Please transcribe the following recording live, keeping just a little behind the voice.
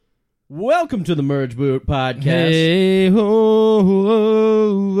Welcome to the Merge Boot Podcast. Hey ho,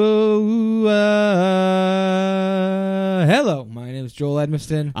 ho, ho, hello, my name is Joel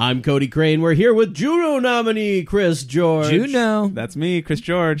Edmiston. I'm Cody Crane. We're here with Juno nominee Chris George. Juno. That's me, Chris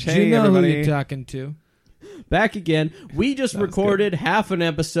George. Hey, Juno, everybody. who you talking to? Back again. We just recorded half an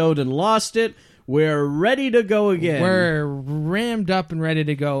episode and lost it. We're ready to go again. We're rammed up and ready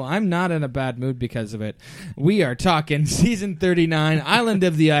to go. I'm not in a bad mood because of it. We are talking season 39, Island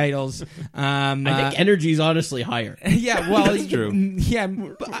of the Idols. I think energy's honestly higher. Yeah, well, That's true. Yeah,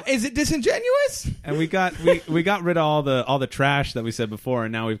 but is it disingenuous? And we got rid of all the trash that we said before,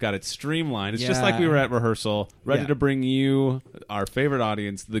 and now we've got it streamlined. It's just like we were at rehearsal, ready to bring you, our favorite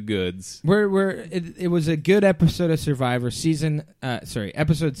audience, the goods. It was a good episode of Survivor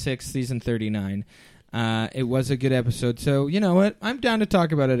episode 6, season 39. It was a good episode, so you know what? I'm down to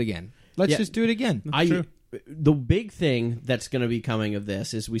talk about it again. Let's just do it again. The big thing that's going to be coming of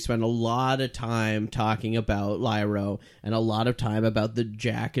this is we spend a lot of time talking about Lyro and a lot of time about the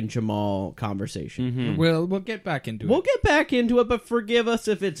Jack and Jamal conversation. Mm-hmm. We'll get back into it. We'll get back into it, but forgive us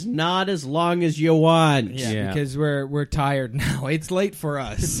if it's not as long as you want. Yeah, because we're tired now. It's late for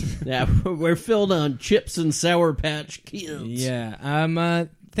us. Yeah, we're filled on chips and Sour Patch Kids. Yeah.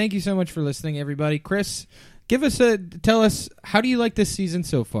 Thank you so much for listening, everybody. Chris, tell us, how do you like this season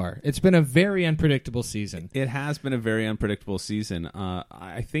so far? It's been a very unpredictable season. It has been a very unpredictable season.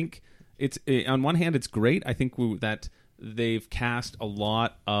 I think on one hand, it's great. I think that they've cast a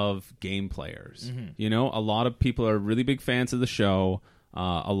lot of game players. Mm-hmm. You know, a lot of people are really big fans of the show.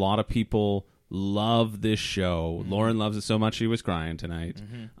 A lot of people love this show. Mm-hmm. Lauren loves it so much she was crying tonight.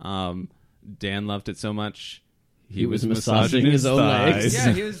 Mm-hmm. Dan loved it so much he was massaging his own legs.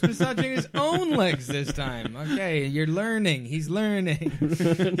 Yeah, he was massaging his own legs this time. Okay, you're learning. He's learning.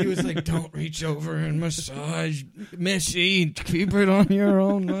 He was like, don't reach over and massage Missy. Keep it on your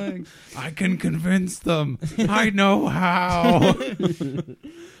own legs. I can convince them. I know how.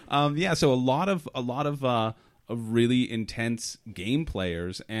 So a lot of really intense game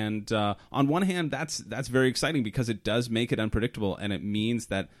players, and on one hand, that's very exciting because it does make it unpredictable, and it means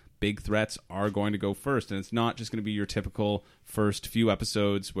that big threats are going to go first, and it's not just going to be your typical first few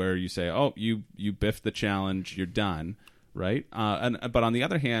episodes where you say, "Oh, you biffed the challenge, you're done," right? But on the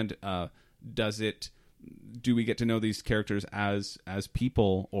other hand, do we get to know these characters as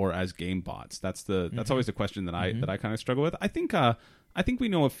people or as game bots? That's always the question that I kind of struggle with. I think we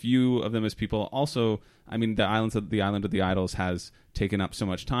know a few of them as people. Also, I mean, the Island of the Idols has taken up so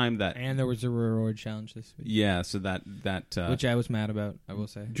much time and there was a reward challenge this week. Yeah, so that which I was mad about, I will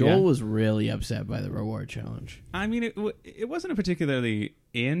say. Joel was really upset by the reward challenge. I mean, it wasn't a particularly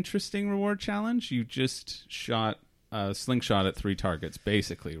interesting reward challenge. You just shot a slingshot at 3 targets,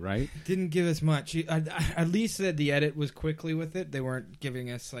 basically, right? Didn't give us much. At least the edit was quickly with it. They weren't giving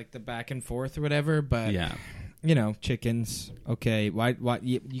us like the back and forth or whatever, but yeah. You know, chickens. Okay, why?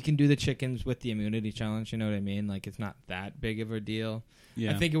 You can do the chickens with the immunity challenge. You know what I mean? Like, it's not that big of a deal.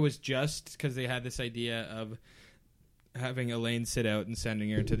 Yeah. I think it was just because they had this idea of having Elaine sit out and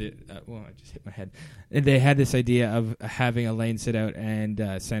sending her to the. I just hit my head. They had this idea of having Elaine sit out and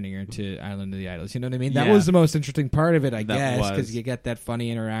sending her to Island of the Idols. You know what I mean? That was the most interesting part of it, I guess, because you get that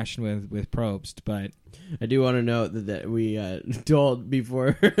funny interaction with Probst. But I do want to note that we told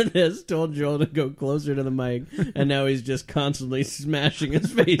before told Joel to go closer to the mic, and now he's just constantly smashing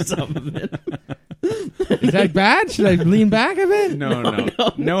his face off of it. Is that bad? Should I lean back a bit?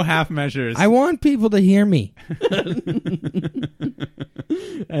 No half measures. I want people to hear me.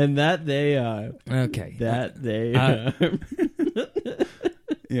 And that they are. Okay. That they are.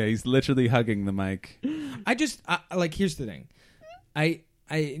 Yeah, he's literally hugging the mic. Here's the thing.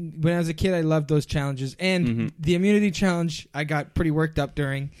 When I was a kid, I loved those challenges, and the immunity challenge I got pretty worked up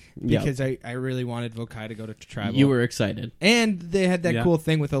during because I really wanted Vokai to go to tribal. You were excited, and they had that cool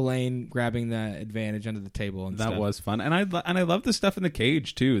thing with Elaine grabbing the advantage under the table, and that was fun. And I love the stuff in the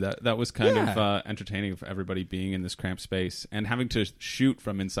cage too. That was kind of entertaining for everybody being in this cramped space, and having to shoot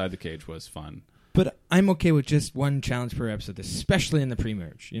from inside the cage was fun. But I'm okay with just one challenge per episode, especially in the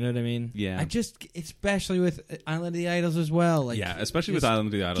pre-merge. You know what I mean? Yeah. Especially with Island of the Idols as well. Like, yeah, especially with Island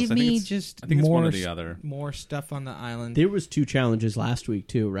of the Idols. Give me just one or the other. More stuff on the island. There was 2 challenges last week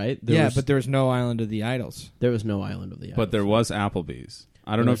too, right? But there was no Island of the Idols. There was no Island of the Idols. But there was Applebee's.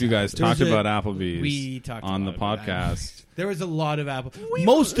 I don't know if you guys talked about Applebee's we talked on the podcast. There was a lot of Applebee's.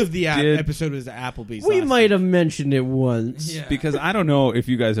 Most of the episode was Applebee's. We might have mentioned it once. Yeah. Because I don't know if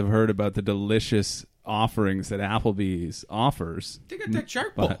you guys have heard about the delicious offerings that Applebee's offers. They got that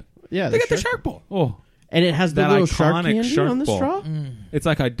shark bowl. Yeah, they got the shark bowl. Oh, And it has the That little shark iconic candy shark on the bowl. straw. It's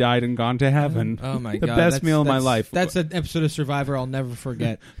like I died and gone to heaven. Oh my the god, best meal of my life. That's an episode of Survivor I'll never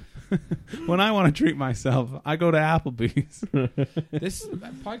forget. When I want to treat myself, I go to Applebee's. This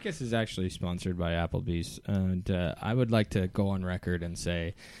podcast is actually sponsored by Applebee's, and I would like to go on record and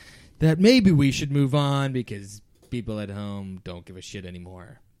say that maybe we should move on because people at home don't give a shit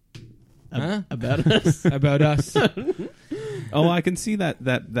anymore. Huh? About us. About us. Oh, I can see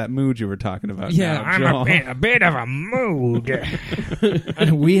that mood you were talking about. Yeah, now, I'm Joel. a bit of a mood.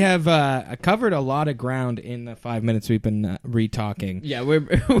 We have covered a lot of ground in the 5 minutes we've been re-talking. Yeah,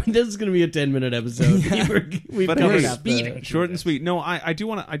 this is going to be a 10-minute episode. We've But covered hey, half the- short and sweet. No, I do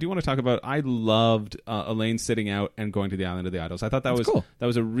want to talk about. I loved Elaine sitting out and going to the Island of the Idols. I thought that was cool. That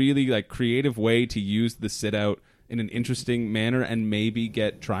was a really like creative way to use the sit out in an interesting manner and maybe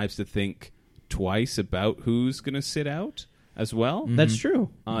get tribes to think twice about who's going to sit out as well. That's true.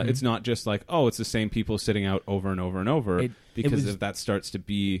 It's not just like, oh, it's the same people sitting out over and over and over, because if that starts to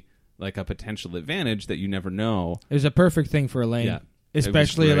be like a potential advantage that you never know. It was a perfect thing for Elaine. Yeah.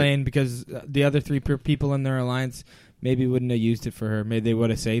 Especially It was great. Elaine, because the other three people in their alliance maybe wouldn't have used it for her. Maybe they would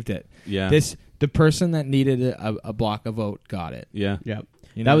have saved it. Yeah. The person that needed a block of vote got it. Yeah. Yeah.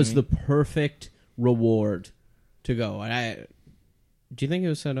 You know That what was I mean? the perfect reward to go. And do you think it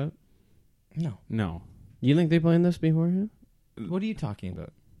was set up? No. No. You think they planned this beforehand? What are you talking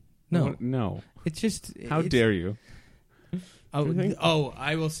about? No. What? No. It's just... How dare you? Oh,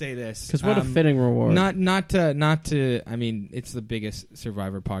 I will say this. Because what a fitting reward. Not to. I mean, it's the biggest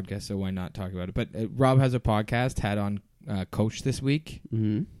Survivor podcast, so why not talk about it? But Rob has a podcast. Had on Coach this week.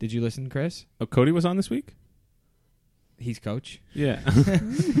 Mm-hmm. Did you listen, Chris? Oh, Cody was on this week? He's Coach. Yeah.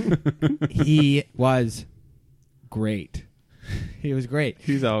 He was great. He was great.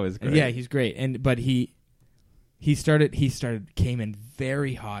 He's always great. Yeah, he's great. But he came in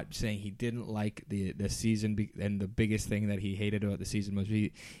very hot, saying he didn't like the season, and the biggest thing that he hated about the season was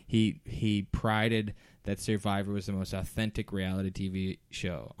he prided that Survivor was the most authentic reality TV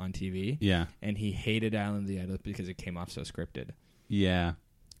show on TV. Yeah. And he hated Island of the Idols because it came off so scripted. Yeah.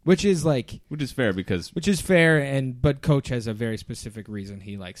 Which is fair because fair, but Coach has a very specific reason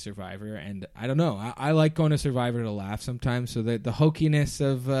he likes Survivor, and I don't know. I like going to Survivor to laugh sometimes, so the hokiness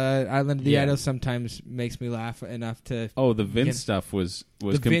of Island of the Idols sometimes makes me laugh enough to. Oh, the Vince stuff was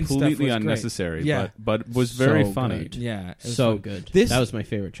The Vince stuff completely was unnecessary, great. Yeah. but was very So funny. good. Yeah, it was So fun. good. This- that was my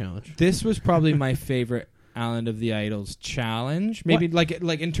favorite challenge. This was probably my favorite Island of the Idols challenge. Maybe like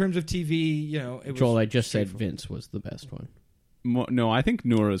in terms of TV, you know. It was Joel, I just said straightforward. Vince was the best one. No, I think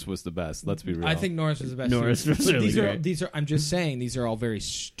Nora's was the best. Let's be real. I think Norris was the best. Norris too. was But really these are. I'm just saying these are all very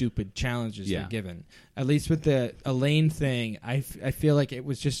stupid challenges Yeah. they're given. At least with the Elaine thing, I feel like it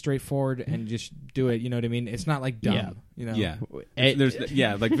was just straightforward and just do it. You know what I mean? It's not like dumb. Yeah. You know? Yeah.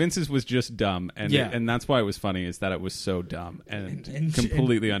 It- Like Vince's was just dumb, and Yeah. and that's why it was funny is that it was so dumb and, And-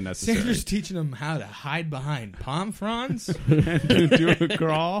 completely unnecessary. Sandra's teaching them how to hide behind palm fronds. To do a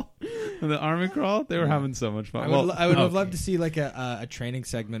crawl, the army crawl. They were having so much fun. I would have loved to see like a training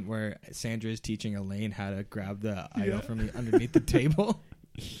segment where Sandra is teaching Elaine how to grab the idol from underneath the table.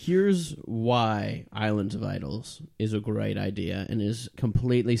 Here's why Islands of Idols is a great idea and is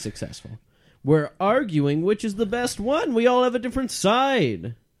completely successful. We're arguing which is the best one. We all have a different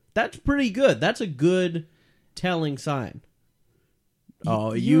side. That's pretty good. That's a good telling sign.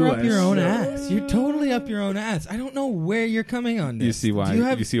 Oh, You're you up are your own so- ass. You're totally up your own ass. I don't know where you're coming on this. You see why? Do you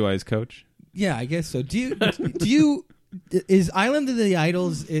have, you see why he's coach? yeah, I guess so. Do you? Is Island of the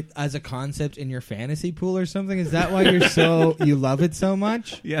Idols as a concept in your fantasy pool or something? Is that why you love it so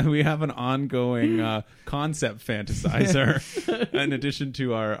much? Yeah, we have an ongoing concept fantasizer in addition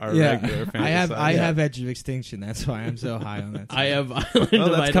to our regular fantasizer. I have Edge of Extinction. That's why I'm so high on that. I have Island Oh, of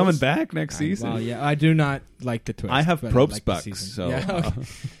that's Idols. coming back next season. Well, yeah, I do not like the twist. I have but Probst like the bucks, season. so Yeah,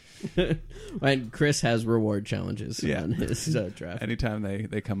 okay. And Chris has reward challenges Yeah. on his draft. anytime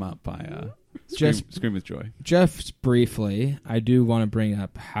they come up, I scream with joy. Just briefly, I do want to bring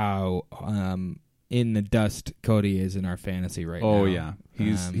up how in the dust Cody is in our fantasy right now. Oh yeah,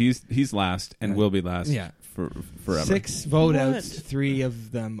 he's last and will be last. yeah. for forever. 6 vote What? outs, 3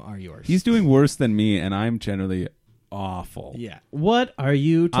 of them are yours. He's doing worse than me, and I'm generally awful. yeah. What are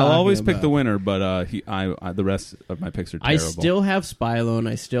you talking I'll always about? pick the winner, but the rest of my picks are I terrible. still have Spylone.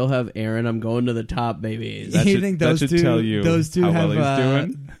 I still have Aaron. I'm going to the top, baby. That You should- think that those should two? tell you those two how have well he's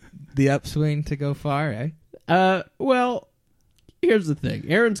doing. the upswing to go far, eh? Well, here's the thing.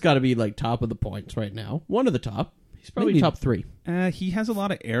 Aaron's got to be like top of the points right now. One of the top. He's probably Maybe- top 3. He has a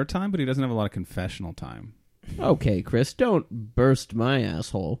lot of airtime, but he doesn't have a lot of confessional time. Okay, Chris, don't burst my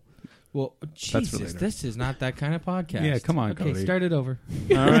asshole. Well, Jesus, later. this is not that kind of podcast. Yeah, come on, Okay, Cody. start it over.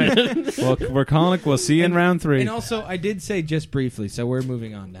 All right. Well, we're calling it. We'll see you in round 3. And also, I did say just briefly, so we're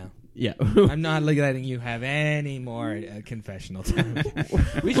moving on now. Yeah. I'm not letting you have any more confessional time.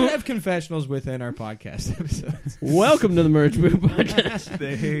 We should have confessionals within our podcast episodes. Welcome to the Merge Move Podcast.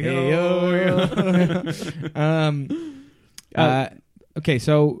 Okay,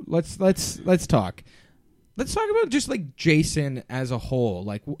 so let's talk. Let's talk about just like Jason as a whole.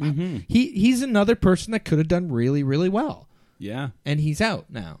 Like he's another person that could have done really, really well. Yeah, And he's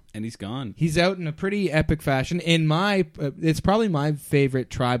out now. and he's gone. He's out in a pretty epic fashion. In my, it's probably my favorite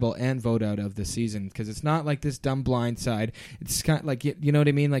tribal and vote out of the season because it's not like this dumb blindside. It's kind of like you know what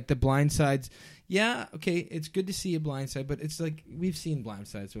I mean, like the blindsides. Yeah, okay, it's good to see a blindside, but it's like we've seen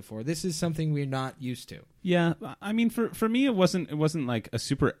blindsides before. This is something we're not used to. Yeah, I mean, for me, it wasn't like a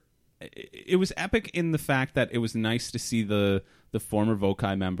super. It was epic in the fact that it was nice to see the former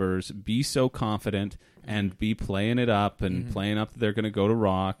Vokai members be so confident and be playing it up and playing up that they're going to go to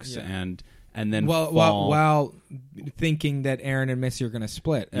Rocks and then while thinking that Aaron and Missy are going to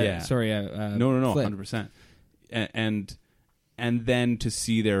split. No, flip. 100%. And then to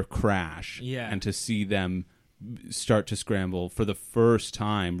see their crash and to see them start to scramble for the first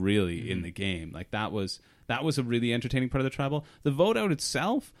time really in the game. Like that was a really entertaining part of the tribal. The vote out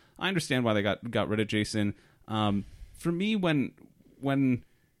itself, I understand why they got rid of Jason. For me, when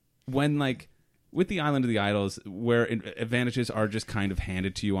like with the Island of the Idols, where advantages are just kind of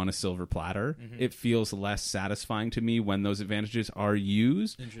handed to you on a silver platter, it feels less satisfying to me when those advantages are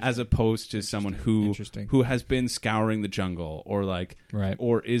used, as opposed to someone who has been scouring the jungle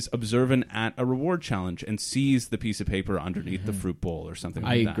or is observant at a reward challenge and sees the piece of paper underneath the fruit bowl or something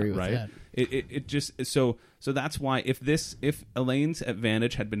like that. I agree with right? that. It just so that's why if Elaine's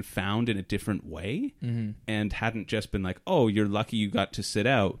advantage had been found in a different way and hadn't just been like, oh, you're lucky you got to sit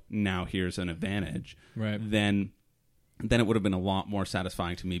out, now here's an advantage, right? Then it would have been a lot more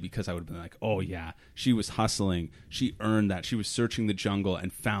satisfying to me because I would have been like, oh yeah, she was hustling, she earned that, she was searching the jungle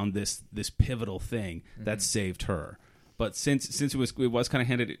and found this pivotal thing that saved her. But since it was kind of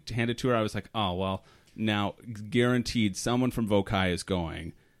handed to her, I was like, oh well, now guaranteed someone from Vokai is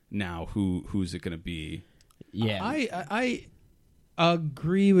going. Now, who's it going to be? Yeah, I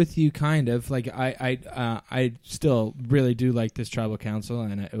agree with you, kind of. Like I still really do like this tribal council,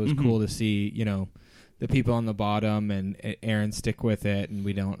 and it was cool to see the people on the bottom and Aaron stick with it, and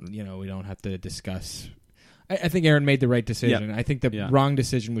we don't have to discuss. I think Aaron made the right decision. Yep. I think the wrong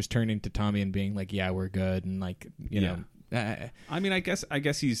decision was turning to Tommy and being like, "Yeah, we're good," and like you know. I mean, I guess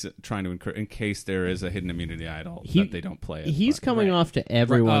he's trying to encourage in case there is a hidden immunity idol that they don't play it. He's coming off to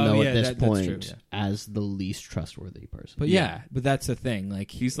everyone though at this that's point true, as the least trustworthy person. But but that's the thing. Like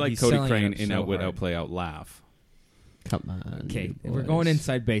he's like Cody Crane in so Outwit, hard. Outplay, Outlaugh. Come on, Okay, you we're boys. going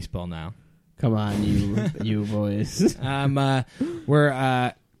inside baseball now. Come on, you boys. I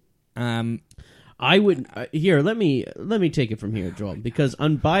would here. Let me take it from here, Joel, because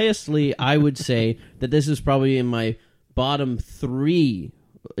unbiasedly, I would say that this is probably in my bottom 3.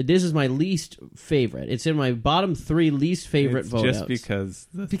 This is my least favorite. It's in my bottom 3 least favorite vote just outs.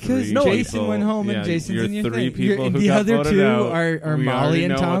 because Jason went home and Jason's in your 3 thing. people who the got other voted 2 out, are we Molly already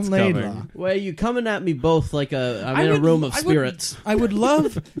and know Tom what's Laidlaw. coming. Well, you coming at me both like I'm in a room of spirits. I would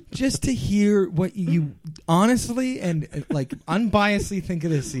love just to hear what you honestly and like unbiasedly think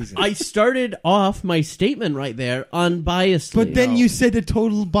of this season. I started off my statement right there unbiasedly. But then you said a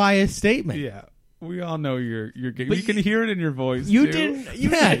total biased statement. Yeah, we all know you're gay. You can hear it in your voice. You too.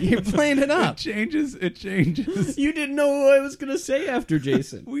 didn't. You're playing it up. It changes. You didn't know what I was going to say after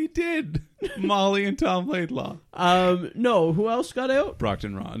Jason. We did. Molly and Tom Laidlaw. No. Who else got out?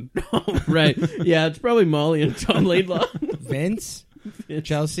 Brockton Ron. Oh, right. Yeah, it's probably Molly and Tom Laidlaw. Vince,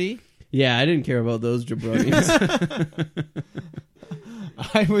 Chelsea. Yeah, I didn't care about those jabronis.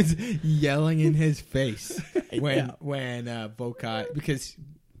 I was yelling in his face when Vokai, because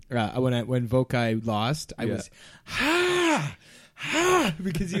when Vokai lost, I was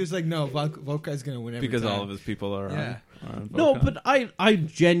because he was like, no, Vokai's going to win every Because time. all of his people are on No, Vokai. but I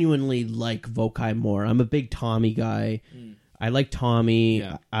genuinely like Vokai more. I'm a big Tommy guy. I like Tommy.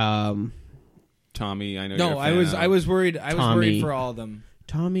 Yeah. Tommy, I know. No, you're a I fan was of. I was worried. I was Tommy. worried for all of them.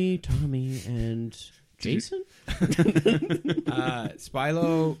 Tommy, and Jason.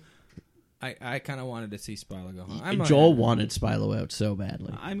 Spilo. I kind of wanted to see Spilo go home. Joel wanted Spilo out so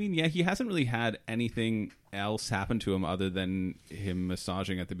badly. I mean, yeah, he hasn't really had anything else happen to him other than him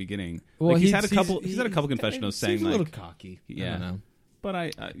massaging at the beginning. Well, he's had a couple confessionals saying he's a like, little cocky. Yeah. I don't know. but I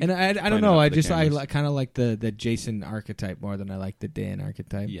don't know. I kind of like the Jason archetype more than I like the Dan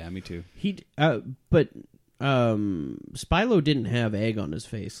archetype. Yeah, me too. But Spylo didn't have egg on his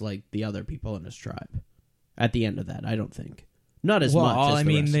face like the other people in his tribe. At the end of that, I don't think. Not as much. As I the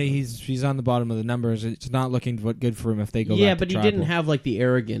mean, rest of them. he's on the bottom of the numbers. It's not looking good for him if they go. Yeah, back but to he tribal. didn't have like the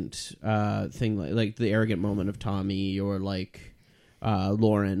arrogant thing, like the arrogant moment of Tommy or like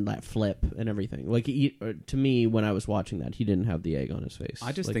Lauren, that flip and everything. Like to me, when I was watching that, he didn't have the egg on his face.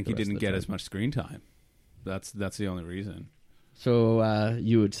 I just like think the he rest of didn't the get tribe. as much screen time. That's the only reason. So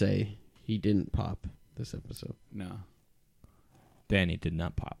you would say he didn't pop this episode? No. Danny did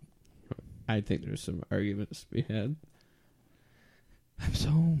not pop. I think there's some arguments to be had. I'm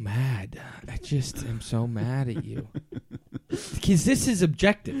so mad. I just am so mad at you. Because this is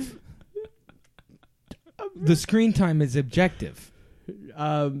objective. The screen time is objective.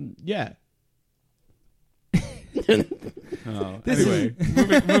 Yeah. Oh, This anyway,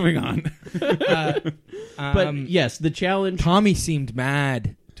 moving on. But yes, the challenge. Tommy seemed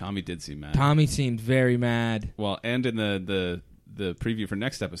mad. Tommy did seem mad. Tommy seemed very mad. Well, and in the preview for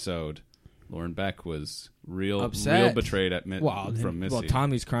next episode, Lauren Beck was real Upset. betrayed from Missy. Well,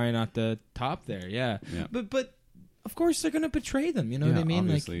 Tommy's crying at the top there, yeah. Yeah. But of course they're going to betray them, you know Yeah, what I mean?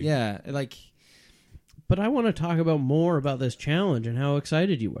 obviously. Like But I want to talk about more about this challenge and how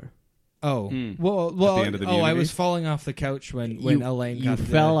excited you were. oh. Hmm. Well, At the end of the I Unity? was falling off the couch when Elaine you got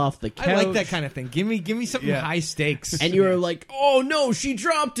fell off the couch. I like that kind of thing. Give me something Yeah. high stakes. and you were like, "Oh no, she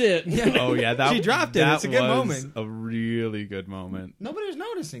dropped it." Oh yeah, that She dropped it. That It's a good was moment. A really good moment. Nobody was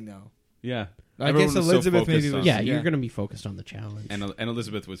noticing though. Yeah, I Everyone guess was so Elizabeth focused maybe on- was- Yeah, Yeah. you're going to be focused on the challenge. and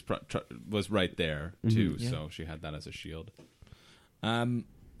Elizabeth was right there too, Yeah. so she had that as a shield. Can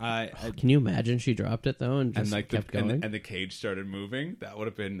you imagine she dropped it though and just And like kept going? and the cage started moving. That would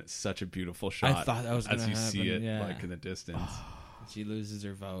have been such a beautiful shot. thought that was as gonna you see happen, it yeah. like in the distance. She loses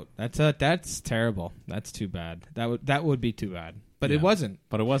her vote. That's terrible. That's too bad. That would be too bad. But Yeah. it wasn't.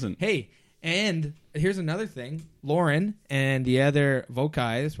 But it wasn't. Hey, and here's another thing. Lauren and the other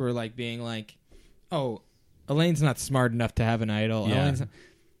Vocais were like being like, "Oh, Elaine's not smart enough to have an idol." Yeah. Elaine's not...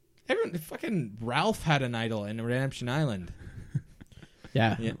 Everyone, fucking Ralph had an idol in Redemption Island.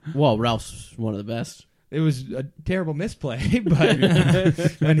 yeah. Yeah. Well, Ralph's one of the best. It was a terrible misplay,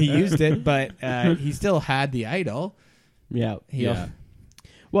 but when he used it, but he still had the idol. Yeah. Yeah.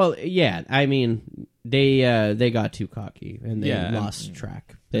 Well, yeah. I mean, they got too cocky and they Yeah, and- lost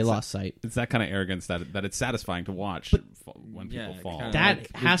track. They It's lost sight. It's that kind of arrogance that it's satisfying to watch when people fall. kinda That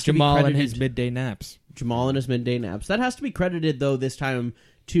like has to be Jamal and credited- his midday naps. Jamal and his midday naps. That has to be credited, though, this time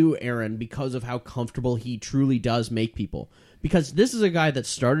to Aaron because of how comfortable he truly does make people. Because this is a guy that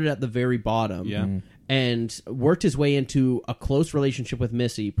started at the very bottom Yeah. and worked his way into a close relationship with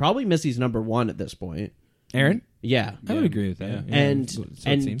Missy. Probably Missy's number one at this point. Aaron? Yeah. I would agree with that. Yeah. Yeah, And so it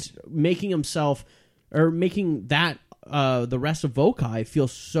and seems. making himself or making that the rest of Vokai feel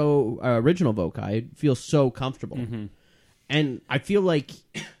so original Vokai feel so comfortable. Mm-hmm. And I feel like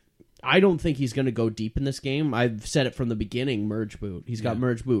I don't think he's going to go deep in this game. I've said it from the beginning, Merge Boot. He's got Yeah.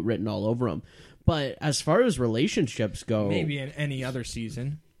 Merge Boot written all over him. But as far as relationships go, Maybe in any other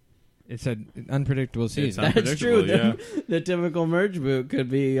season. It's an unpredictable It's season. that's true. unpredictable, yeah. The typical Merge Boot could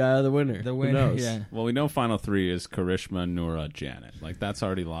be the winner. The Who winner, knows? yeah. Well, we know Final Three is Karishma, Nora, Janet. Like that's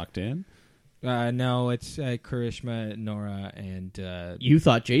already locked in. No, it's Karishma, Nora, and You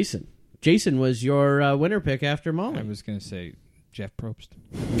thought Jason. Jason was your winner pick after Molly. I was going to say Jeff Probst.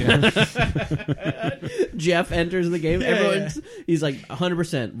 Jeff enters the game. Everyone's he's like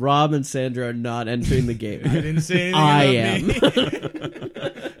 100%. Rob and Sandra are not entering the game. I didn't say anything I about am.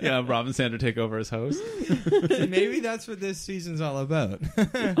 Yeah, Rob and Sandra take over as host. me. Maybe that's what this season's all about.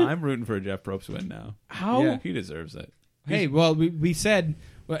 I'm rooting for a Jeff Probst win now. How? Yeah. He deserves it. Hey, well, we said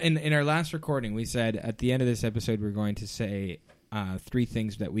in our last recording, we said at the end of this episode we're going to say 3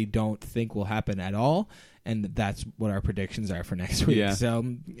 things that we don't think will happen at all, and that's what our predictions are for next week. Yeah.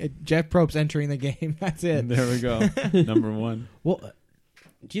 So Jeff Probst entering the game. That's it. There we go. Number 1. Well,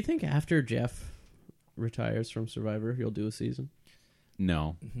 do you think after Jeff retires from Survivor, he'll do a season?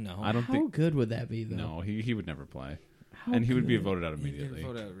 No, No, I don't How think. good would that be, though? No, he would never play, How and he would be good? voted out He'd immediately.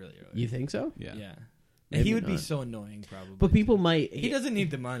 vote out really early. You think so? Yeah. Yeah. Maybe He would be not. so annoying, probably. But people might. he doesn't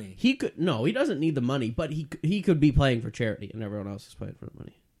need the money. He could. No, he doesn't need the money. But he could be playing for charity, and everyone else is playing for the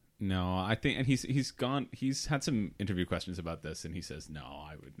money. No, I think, and he's gone. He's had some interview questions about this, and he says, "No,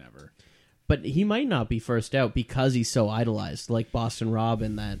 I would never." But he might not be first out because he's so idolized, like Boston Rob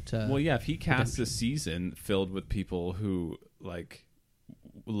in that. Well, yeah, if he casts a season filled with people who like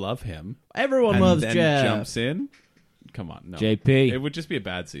love him, everyone and loves then Jeff. jumps in. Come on, no. JP. It would just be a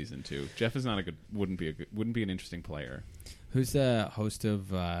bad season too. Jeff is not a good. Wouldn't be an interesting player. Who's the host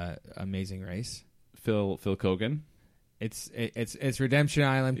of Amazing Race? Phil Kogan. It's Redemption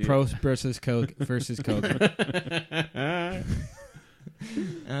Island Prost versus Kogan.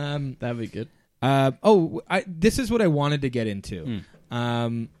 That'd be good. This is what I wanted to get into.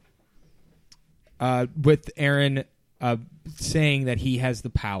 With Aaron saying that he has the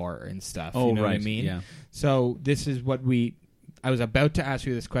power and stuff. Oh, you know right. what I mean? Yeah. So this is what I was about to ask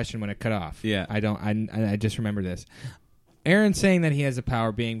you this question when it cut off. Yeah. I just remember this. Aaron saying that he has the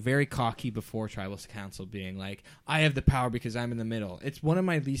power, being very cocky before Tribal Council, being like, I have the power because I'm in the middle. It's one of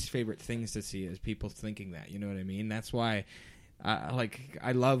my least favorite things to see is people thinking that. You know what I mean? That's why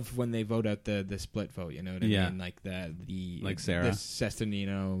I love when they vote out the split vote. You know what I mean? Like the like Sarah, the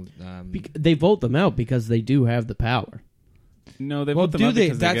Sestonino. They vote them out because they do have the power. No, they Well, vote them do out they?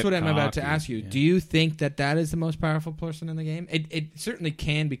 because That's get what I'm about to cocky. ask you. Yeah. Do you think that is the most powerful person in the game? It certainly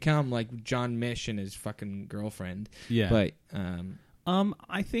can become like John Mish and his fucking girlfriend. Yeah, But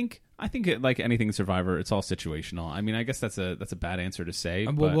I think like anything in Survivor, it's all situational. I mean, I guess that's a bad answer to say.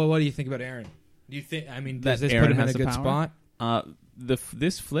 But what do you think about Aaron? Do you think? I mean, does That this Aaron put him in has a the good power? spot?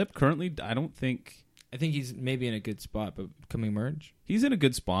 This flip currently, I don't think I think he's maybe in a good spot, but coming merge. he's in a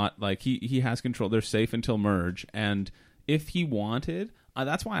good spot. Like he has control. They're safe until merge, and if he wanted,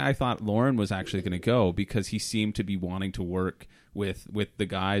 that's why I thought Lauren was actually going to go, because he seemed to be wanting to work with the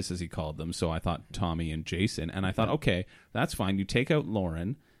guys, as he called them. So I thought Tommy and Jason, and I thought, okay, that's fine. You take out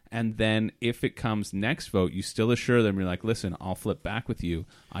Lauren, and then if it comes next vote, you still assure them, you're like, listen, I'll flip back with you.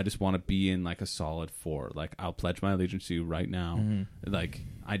 I just want to be in like a solid 4. Like, I'll pledge my allegiance to you right now. Mm-hmm. Like,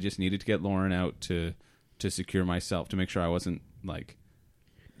 I just needed to get Lauren out to secure myself, to make sure I wasn't like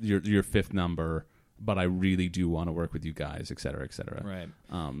your fifth number, but I really do want to work with you guys, et cetera, et cetera. Right.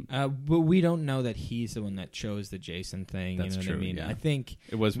 But we don't know that he's the one that chose the Jason thing. That's you know true, what I mean? yeah. I think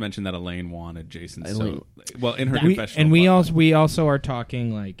It was mentioned that Elaine wanted Jason. Elaine. So, well, in her we, confessional, and but- we also are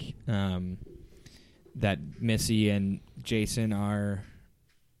talking like that Missy and Jason are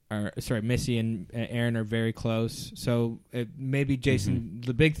Missy and Aaron are very close. So maybe Jason.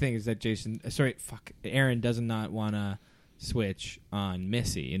 The big thing is that Aaron does not want to switch on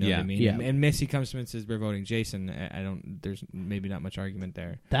Missy. You know what I mean? Yeah. And Missy comes to him and says we're voting Jason. I don't. There's maybe not much argument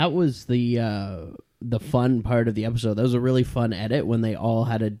there. That was the fun part of the episode. That was a really fun edit when they all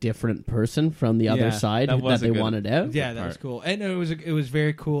had a different person from the other Yeah, side that that was a they good- wanted out. Yeah, that was cool, and it was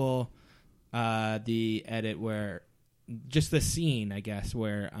very cool. The edit where just the scene, I guess,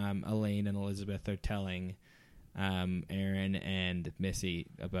 where Elaine and Elizabeth are telling Aaron and Missy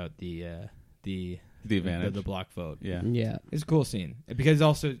about the advantage. the block vote. Yeah. Yeah. It's a cool scene because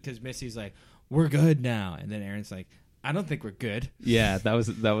Missy's like, "We're good now," and then Aaron's like, "I don't think we're good." Yeah, that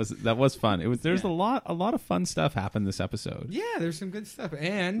was fun. There's a lot of fun stuff happened this episode. Yeah, there's some good stuff,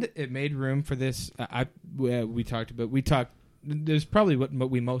 and it made room for this. There's probably what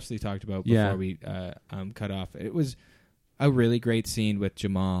we mostly talked about before we cut off. It was a really great scene with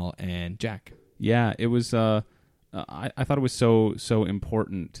Jamal and Jack. Yeah, it was. I thought it was so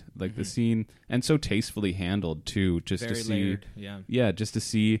important, like the scene, and so tastefully handled too. Just Very to see, layered, yeah. just to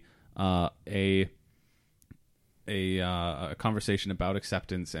see a conversation about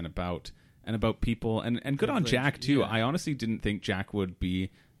acceptance and about people, and good on Privilege, Jack too. yeah. I honestly didn't think Jack would be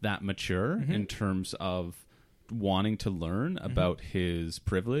that mature in terms of wanting to learn about his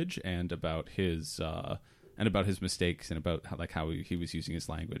privilege and about his mistakes and about how he was using his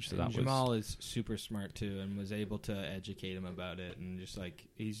language. So that Jamal is super smart too, and was able to educate him about it, and just like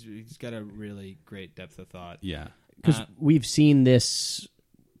he's got a really great depth of thought. yeah. Because we've seen this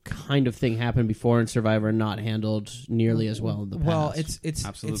kind of thing happen before in Survivor and not handled nearly as well in the past. Well, it's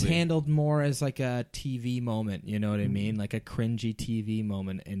Absolutely. handled more as like a TV moment, you know what I mean? Like a cringy TV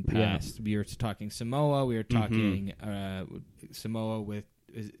moment in past. We were talking Samoa, we were talking Samoa with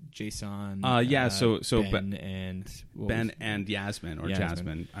Jason. So Ben and Ben and Yasmin or Yasmin.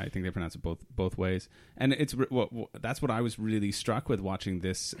 Jasmine. I think they pronounce it both ways. And it's that's what I was really struck with watching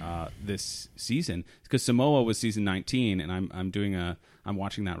this season, because Samoa was season 19, and I'm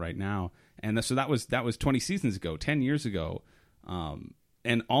watching that right now. And so that was 20 seasons ago, 10 years ago.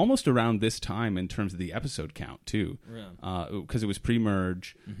 And almost around this time in terms of the episode count too. Because it was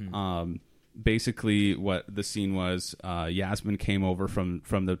pre-merge. Basically what the scene was, Yasmin came over from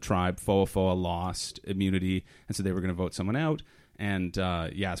the tribe. Foa lost immunity, and so they were going to vote someone out, and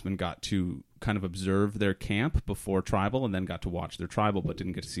Yasmin got to kind of observe their camp before tribal, and then got to watch their tribal, but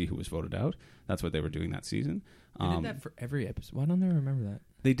didn't get to see who was voted out. That's what they were doing that season. They did that for every episode. Why don't I remember that?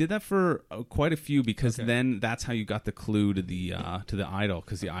 They did that for quite a few, because then that's how you got the clue to the idol,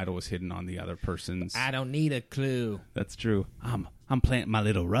 because the idol was hidden on the other person's. I don't need a clue. That's true. I'm planting my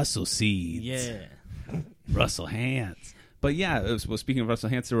little Russell seeds. Yeah. Russell hands. But yeah, well, speaking of Russell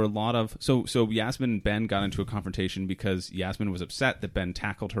Hantz, there were a lot of so Yasmin and Ben got into a confrontation because Yasmin was upset that Ben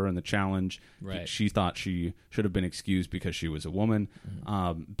tackled her in the challenge. Right. She thought she should have been excused because she was a woman.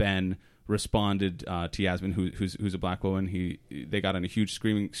 Ben responded to Yasmin, who's a black woman. They got in a huge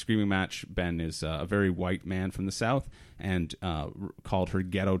screaming match. Ben is a very white man from the South, and called her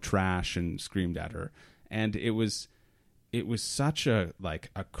ghetto trash and screamed at her. And it was such a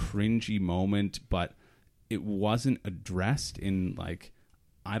cringy moment, but it wasn't addressed in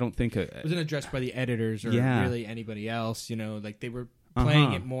I don't think it wasn't addressed by the editors or really anybody else. They were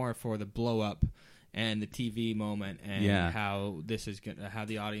playing it more for the blow up and the TV moment and how how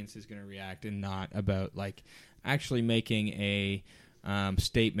the audience is gonna react, and not about actually making a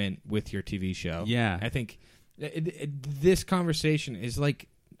statement with your TV show. Yeah, I think this conversation is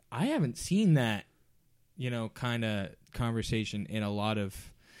I haven't seen that kind of conversation in a lot of.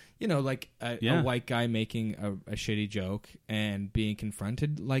 A white guy making a shitty joke and being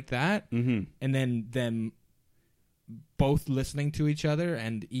confronted like that, and then them both listening to each other,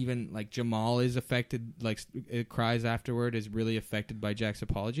 and even Jamal is affected, cries afterward, is really affected by Jack's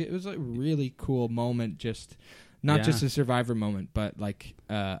apology. It was a really cool moment, just not just a Survivor moment, but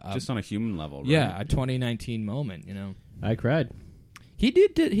just on a human level. Right? Yeah, a 2019 moment. I cried. He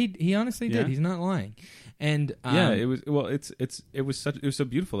did. He honestly did. He's not lying. And it was it was so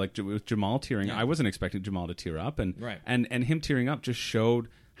beautiful. With Jamal tearing, I wasn't expecting Jamal to tear up, and him tearing up just showed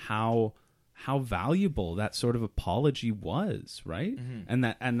how valuable that sort of apology was, right? And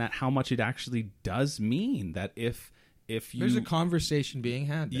that how much it actually does mean that if you, there's a conversation being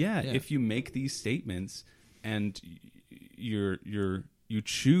had there. If you make these statements and you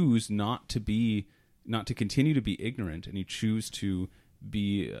choose not to continue to be ignorant, and you choose to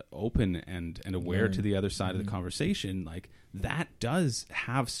be open and aware to the other side of the conversation, that does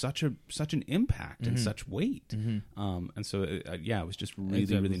have such an impact and such weight. And so it was just really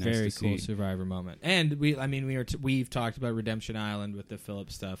nice very to cool see. Survivor moment. And we've talked about Redemption Island with the Philip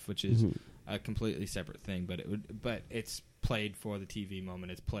stuff, which is a completely separate thing, but it's played for the TV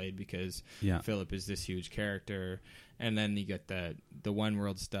moment. It's played because Philip is this huge character, and then you get the One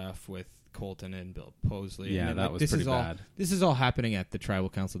World stuff with Colton and Bill Posley. Yeah, and that was pretty bad. This is all happening at the tribal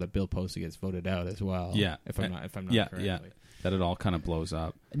council that Bill Posley gets voted out as well. Yeah, if I'm not correctly. Yeah, that it all kind of blows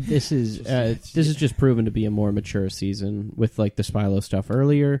up. This is just proven to be a more mature season with the Spilo stuff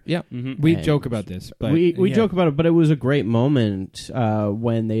earlier. Yeah, we joke about this, but we joke about it, but it was a great moment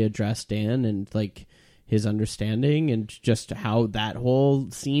when they addressed Dan and his understanding and just how that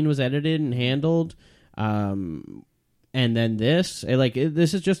whole scene was edited and handled. And then this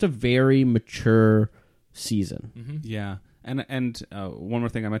is just a very mature season. Yeah. And one more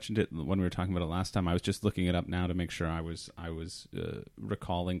thing, I mentioned it when we were talking about it last time. I was just looking it up now to make sure I was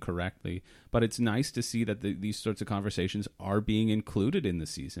recalling correctly. But it's nice to see that these sorts of conversations are being included in the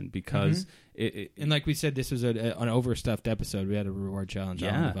season, because and like we said, this was an overstuffed episode. We had a reward challenge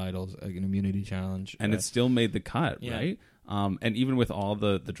on the Vitals, an immunity challenge, and it still made the cut, right? And even with all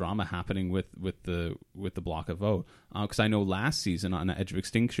the drama happening with the block of vote, because I know last season on Edge of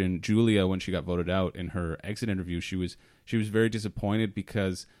Extinction, Julia, when she got voted out in her exit interview, she was very disappointed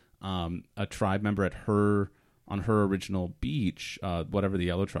because a tribe member on her original beach, whatever the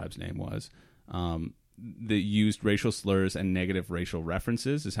Yellow Tribe's name was, that used racial slurs and negative racial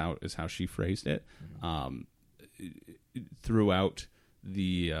references is how she phrased it throughout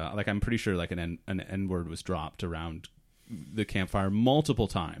the I'm pretty sure an N-word was dropped around the campfire multiple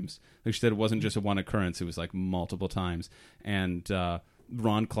times. She said it wasn't just a one occurrence; it was multiple times. And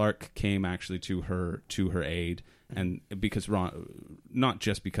Ron Clark came actually to her aid, and because Ron's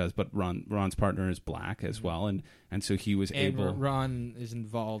partner is black as well, and so he was able. Ron is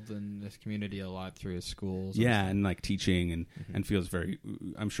involved in this community a lot through his schools. And teaching and feels very,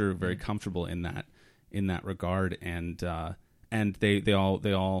 I'm sure, very comfortable in that regard. And they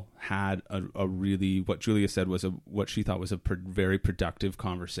all had a really, what Julia said was what she thought was a very productive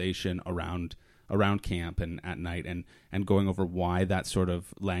conversation around camp and at night, and going over why that sort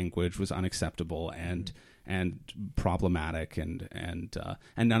of language was unacceptable and problematic, and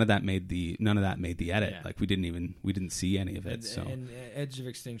none of that made the edit. We didn't see any of it. And Edge of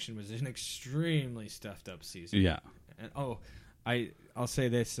Extinction was an extremely stuffed up season. Yeah. And I'll say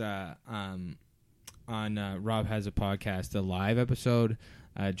this. On Rob Has a Podcast, the live episode,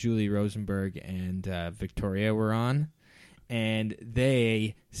 Julie Rosenberg and Victoria were on, and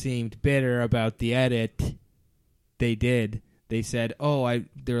they seemed bitter about the edit. They did. They said,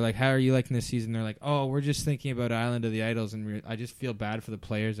 they were like, how are you liking this season? They're like, we're just thinking about Island of the Idols, and I just feel bad for the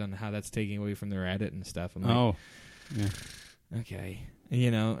players on how that's taking away from their edit and stuff. I'm like, yeah. Okay. You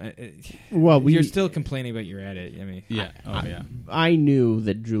know, Well, you're still complaining about your edit. I mean, Yeah. Yeah. I knew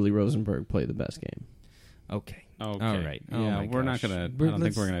that Julie Rosenberg played the best game. okay. Okay. All right. Oh Yeah, my we're not gosh. gonna. I But don't think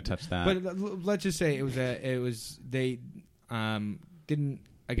let's- we're gonna touch that. But let's just say they didn't.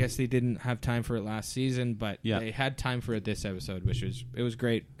 I guess they didn't have time for it last season, but Yeah. they had time for it this episode, which was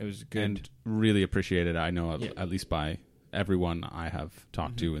great. It was good. and really appreciated. I know Yeah. at least by everyone I have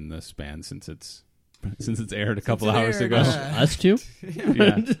talked to in this span since it's aired a couple it hours aired, ago. Us two?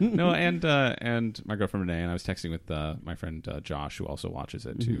 Yeah. No, and my girlfriend Renee, and I was texting with my friend Josh, who also watches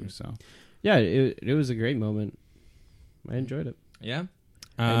it too. So Yeah, it was a great moment. I enjoyed it. yeah,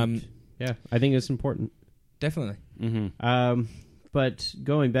 And, yeah, I think it's important. definitely. But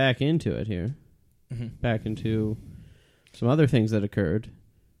going back into it here, Mm-hmm. back into some other things that occurred.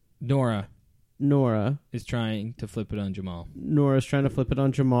 Nora is trying to flip it on Jamal. Nora's trying to flip it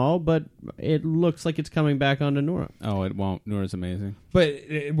on Jamal, but it looks like it's coming back onto Nora. oh, it won't. Nora's amazing. But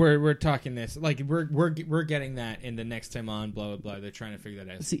we're talking this like we're getting that in the next time on blah blah blah. They're trying to figure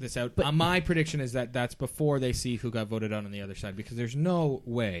that out. See, this out. but- My prediction is that that's before they see who got voted on the other side, because there's no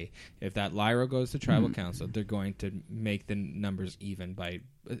way if that Lyra goes to tribal council, they're going to make the numbers even by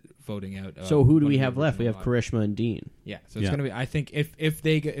voting out. So who do one we of the have left? We have original Karishma and Dean. Yeah, so it's Yeah. gonna be. I think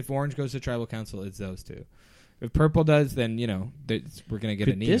if Orange goes to tribal council, it's those two. If Purple does, then we're gonna get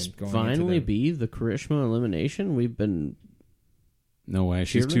Could an this even going finally into the, be the Karishma elimination? We've been No way.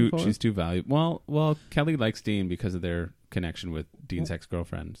 She's Cheerleading for? She's too valuable. Well, Kelly likes Dean because of their connection with Dean's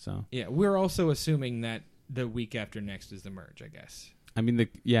ex-girlfriend. So Yeah, we're also assuming that the week after next is the merge, I guess. I mean,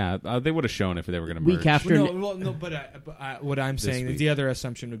 they would have shown if they were going to merge. week after. But what I'm This saying week. is the other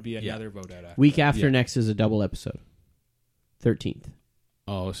assumption would be another vote out. Week after Yeah. next is a double episode. 13th.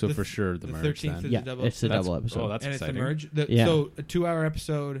 Oh, so The- for sure the the merge. 13th then. is Yeah, a double it's a episode. double episode. Oh, that's and exciting. it's the merge. Yeah. So a 2-hour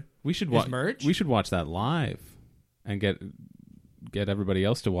episode. We should is watch merge. We should watch that live and get everybody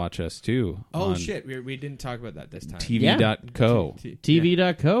else to watch us too. Oh on shit, we didn't talk about that this time. TV.co.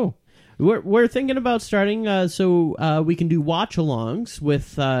 TV.co. We're thinking about starting so we can do watch-alongs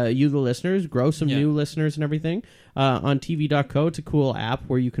with you, the listeners, grow some Yeah. new listeners and everything on TV.co. It's a cool app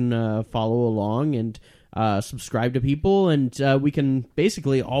where you can follow along and subscribe to people, and we can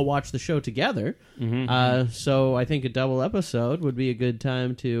basically all watch the show together. So I think a double episode would be a good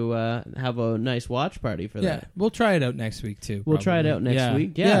time to have a nice watch party for Yeah, that. we'll try it out next week too. We'll try it probably. out next Yeah.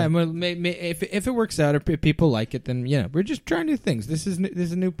 week. Yeah. Yeah, and if it works out, or if people like it, then we're just trying new things. This is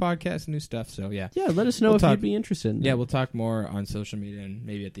a new podcast, new stuff. So yeah, Yeah, let us know We'll if talk- you'd be interested in that. yeah, we'll talk more on social media and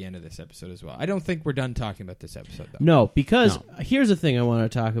maybe at the end of this episode as well. I don't think we're done talking about this episode though. No, because No. here's the thing I want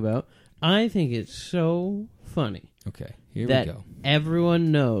to talk about. I think it's so funny Okay, here that we go.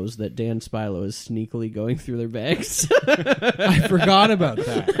 everyone knows that Dan Spilo is sneakily going through their bags. I forgot about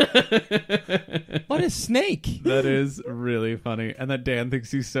that. What a snake! That is really funny, and that Dan thinks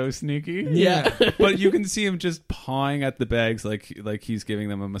he's so sneaky. Yeah. But you can see him just pawing at the bags like he's giving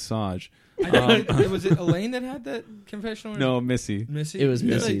them a massage. Was it Elaine that had that confessional? No, Missy. Missy. It was He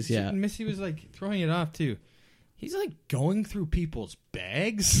Missy's, yeah. Missy was like throwing it off too. He's like going through people's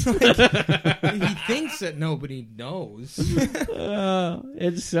bags. Like, he thinks that nobody knows.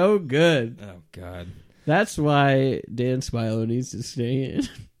 It's so good. Oh God. That's why Dan Spilo needs to stay in.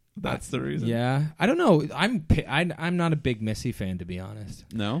 That's the reason. Yeah, I don't know. I'm not a big Missy fan, to be honest.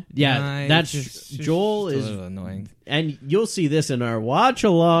 No. Yeah, that's she's Joel just a is, little annoying. and you'll see this in our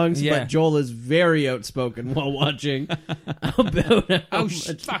watch-alongs. Yeah. But Joel is very outspoken while watching about how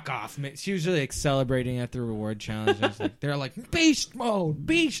much. Fuck off, man. She was really like celebrating at the reward challenge. I was like, they're like beast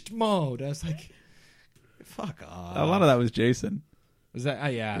mode. I was like, fuck off. A lot of that was Jason. Was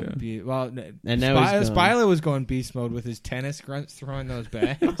that? Yeah. Yeah. Well, And now he's gone. Spilo was going beast mode with his tennis grunts throwing those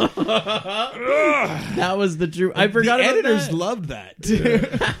bags. That was the true. I forgot the about editors that. loved that. Too.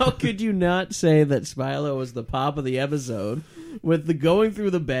 How could you not say that Spilo was the pop of the episode with the going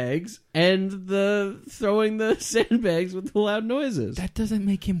through the bags and the throwing the sandbags with the loud noises? That doesn't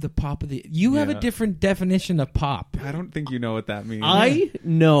make him the pop of the. You have a Yeah. different definition of pop. I don't think you know what that means. I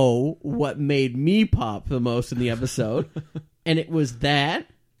know what made me pop the most in the episode, and it was that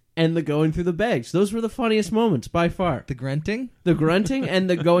and the going through the bags. Those were the funniest moments by far. The grunting The grunting and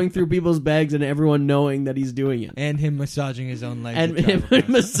the going through people's bags and everyone knowing that he's doing it. and him massaging his own legs. And at him Tribal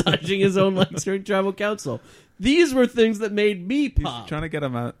Council. massaging his own legs during tribal council. These were things that made me He's pop. trying to get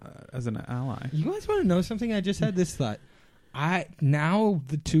him as an ally. You guys want to know something? I just had this thought. Now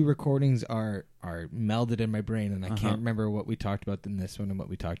the two recordings are melded in my brain, and I can't remember what we talked about in this one and what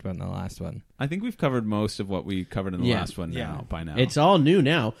we talked about in the last one. I think we've covered most of what we covered in the Yeah. last one Yeah. by now. It's all new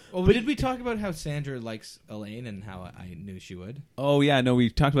now. Well, did we talk about how Sandra likes Elaine and how I knew she would? Oh yeah, no, we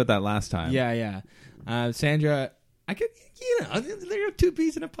talked about that last time. Yeah. Sandra I could, they're two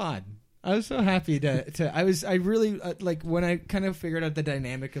peas in a pod. I was so happy I really like when I kind of figured out the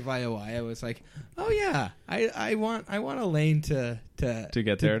dynamic of IOI. I was like, oh yeah, I want Elaine to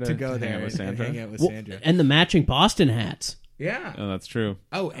get there to go hang there out with and Sandra. hang out with Well, Sandra. and the matching Boston hats. Yeah. Oh, that's true.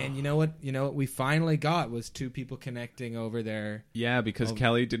 Oh, and you know what we finally got was two people connecting over there. Yeah, because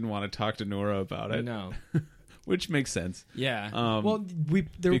Kelly didn't want to talk to Nora about it. No. Which makes sense. Yeah.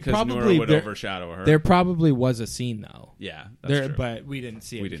 Because probably Nora would overshadow her. There probably was a scene though. Yeah, that's true. But we didn't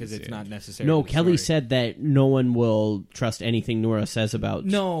see it We didn't because see it's it. not necessary. No, to the Kelly story. said that no one will trust anything Nora says about.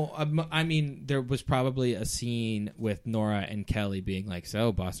 No, I mean there was probably a scene with Nora and Kelly being like,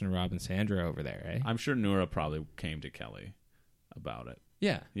 "So Boston Rob and Sandra over there, eh?" I'm sure Nora probably came to Kelly about it.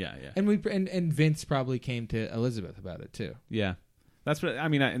 Yeah, Yeah. and Vince probably came to Elizabeth about it too. Yeah. That's what I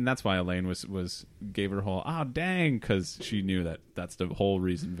mean, and that's why Elaine gave her whole dang, because she knew that's the whole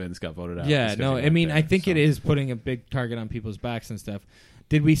reason Vince got voted out. Yeah, was 'cause no, he I went mean there, I think so. it is putting a big target on people's backs and stuff.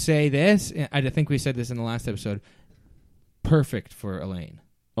 Did we say this? I think we said this in the last episode. Perfect for Elaine.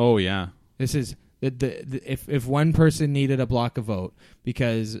 Oh yeah, This is if one person needed a block of vote,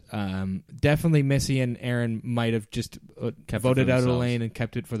 because definitely Missy and Aaron might have just voted out Elaine and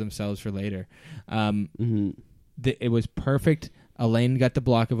kept it for themselves for later. It was perfect. Elaine got the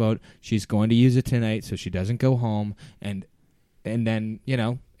block of vote. She's going to use it tonight, so she doesn't go home. And then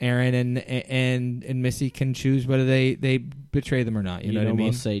Aaron and Missy can choose whether they betray them or not. You know what I mean?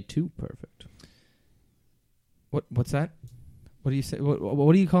 Almost say too perfect. What's that? What do you say?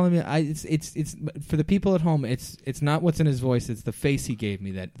 What are you calling me? It's for the people at home. It's not what's in his voice. It's the face he gave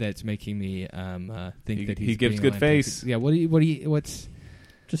me that's making me think that he gives being good face. Yeah. What's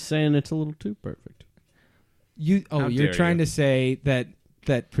Just saying it's a little too perfect. you? Oh, How you're dare trying you. to say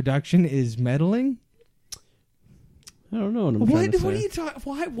that production is meddling? I don't know what I'm trying to say. What are you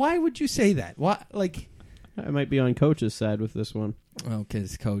talking? Why would you say that? Why I might be on Coach's side with this one. Oh,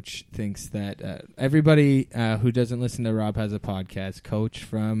 because Coach thinks that everybody who doesn't listen to Rob Has a Podcast, Coach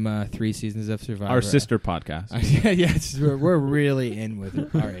from 3 seasons of Survivor. our sister podcast. Yes, we're really in with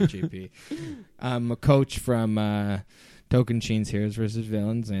RHAP. A Coach from Token Sheens Heroes versus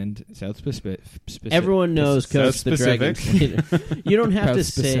Villains and South Pacific. Everyone knows Coach South the Dragon Pacific. Slayer. You don't have South to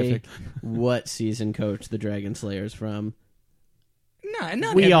Specific. say what season Coach the Dragon Slayer is from.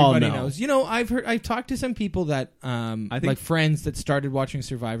 Not We all everybody know. knows. I've talked to some people that like friends that started watching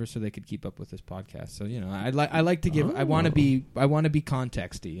Survivor so they could keep up with this podcast. So I like to give. I want to be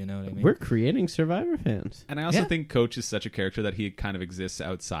contexty. You know what I mean? We're creating Survivor fans. And I also Yeah. think Coach is such a character that he kind of exists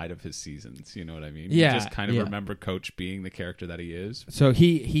outside of his seasons. You know what I mean? Yeah, You just kind of yeah. remember Coach being the character that he is. So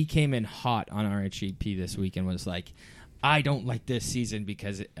he came in hot on RHEP this week and was like, I don't like this season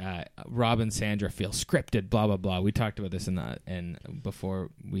because Rob and Sandra feel scripted, blah blah blah. We talked about this and before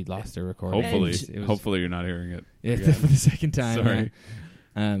we lost the recording. Hopefully, It was hopefully you're not hearing it. for the second time. Sorry.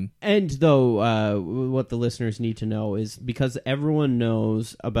 And though, what the listeners need to know is because everyone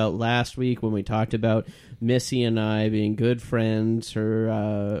knows about last week when we talked about Missy and I being good friends,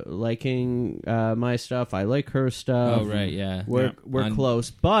 her liking my stuff, I like her stuff. Oh right, yeah. We're On-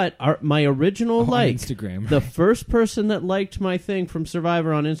 close, but my original on like Instagram. the first person that liked my thing from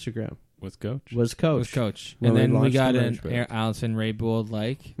Survivor on Instagram What's Coach? was Coach. was Coach, When and we then we launched got the an merch page. Allison Raybould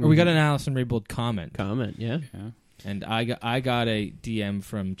or we got an Allison Raybould comment, Yeah. and I got a DM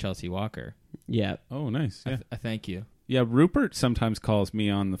from Chelsea Walker. Yeah. Oh, nice. Yeah. A thank you. Yeah, Rupert sometimes calls me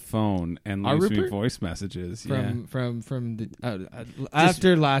on the phone and Our leaves me Rupert? voice messages. From the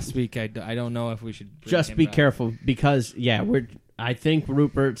after last week. I don't know if we should bring Just him be back. careful because I think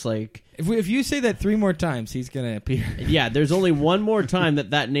Rupert's like If you say that 3 more times, he's gonna appear. yeah. There's only one more time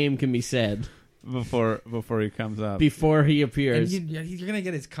that name can be said before he comes up. before he And appears. you're gonna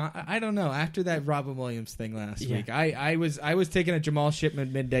get his. I don't know. After that Robin Williams thing last Yeah. week, I was taking a Jamal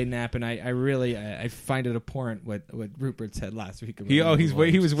Shipman midday nap, and I really find it abhorrent what Rupert said last week. about He Robin he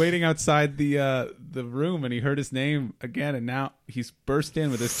Williams. was waiting outside the room and he heard his name again and now he's burst in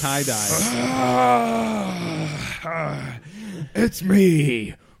with his tie dye. It's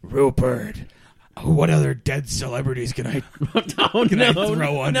me, Rupert. What other dead celebrities can I Oh, no,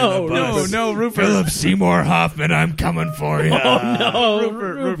 throw under no, the bus? no, Rupert. Philip Seymour Hoffman, I'm coming for you. Oh, no,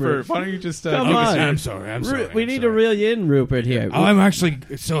 Rupert, why don't you just Come give us on. your- I'm sorry. We need to reel you in, Rupert. Here. I'm actually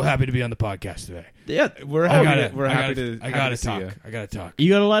so happy to be on the podcast today. Yeah, We're happy to see you. I gotta talk. you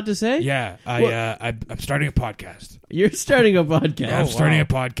got a lot to say. Yeah, I'm starting a podcast. You're starting a podcast. I'm starting a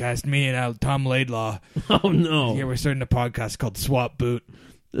podcast. Me and Tom Laidlaw. Oh no, Yeah, we're starting a podcast called Swap Boot.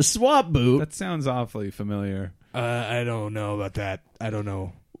 the swap boot. That sounds awfully familiar. I don't know about that. I don't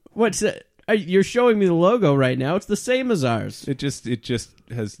know. What's that? You're showing me the logo right now. It's the same as ours. It just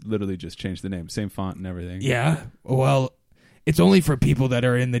has literally just changed the name, same font and everything. Yeah. Well, it's only for people that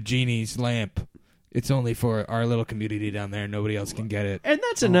are in the genie's lamp. It's only for our little community down there. Nobody else can get it. And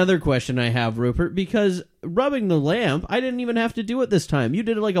that's another question I have, Rupert, because rubbing the lamp, I didn't even have to do it this time. You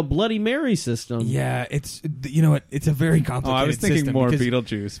did it like a Bloody Mary system. Yeah, it's you know what? It's a very complicated. I was thinking system more because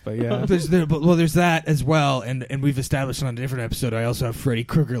Beetlejuice, but yeah. there's that as well, and we've established on a different episode. I also have Freddy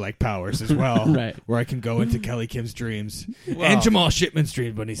Krueger like powers as well, Right. Where I can go into Kelly Kim's dreams Wow. and Jamal Shipman's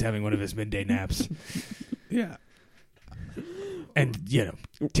dreams when he's having one of his midday naps, Yeah. and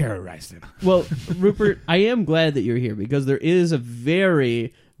terrorize them. Well, Rupert, I am glad that you're here because there is a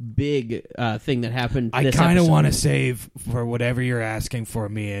very big thing that happened. I kind of want to save for whatever you're asking for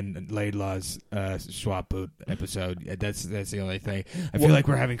me in Laidlaw's swap boot episode. That's the only thing. I feel like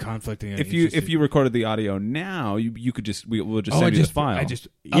we're having conflicting. If you recorded the audio now, you could just we'll just send you the file. just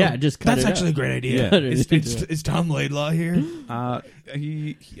cut that's it actually out. a great idea. Yeah. Is Tom Laidlaw here? I'm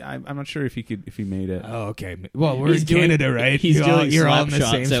not sure if he made it. Oh, okay. Well, we're He's in doing- Canada, right? He's doing you're all slap in the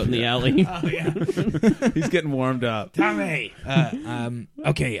same shots out in the alley. Oh yeah, He's getting warmed up. Tommy.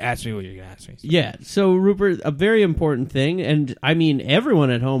 Okay, ask me what you're gonna ask me. Yeah, so Rupert, a very important thing, and I mean, everyone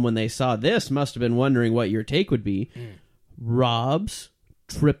at home when they saw this must have been wondering what your take would be. Rob's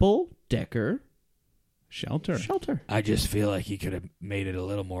triple-decker Shelter. I just feel like he could have made it a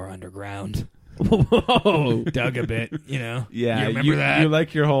little more underground. Whoa. Dug a bit, Yeah, You remember that? You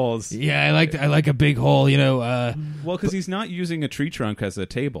like your holes. Yeah, I like a big hole. Well, because he's not using a tree trunk as a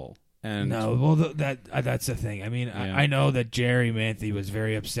table. And No, well, that's the thing. I mean, Yeah. I know that Jerry Manthe was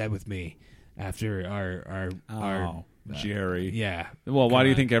very upset with me after our Jerry. yeah. Well, why do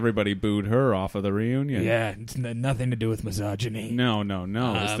you Come on. think everybody booed her off of the reunion? Yeah, it's nothing to do with misogyny. No.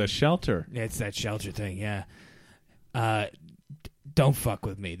 It's the shelter. It's that shelter thing, yeah. Don't fuck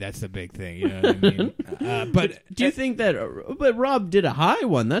with me. That's the big thing. You know what I mean? But Do you think that... But Rob did a high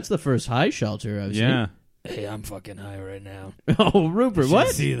one. That's the first high shelter I've Yeah. hey, I'm fucking high right now. seen. Oh, Rupert, Should what?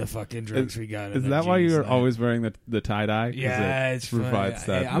 see the fucking drugs we got. Is that why you're always wearing the tie dye? Yeah, it's provides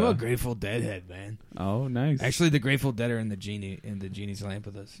fun. that. Hey, I'm a Grateful Dead head, man. Oh, nice. Actually, the Grateful Dead are in the genie's lamp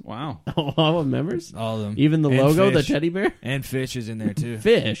with us. Wow. All the members? All of them. Even the And logo, the Fish. teddy bear? And Fish is in there too.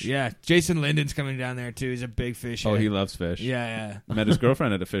 Fish? Yeah, Jason Linden's coming down there too. He's a big Fish Oh, head. he loves fish. Yeah. Met his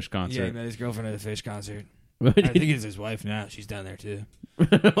girlfriend at a fish Yeah, concert. he met his girlfriend at a Fish concert. I think it's his wife now. She's down there too.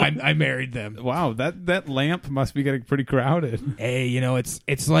 I married them. Wow, that lamp must be getting pretty crowded. Hey,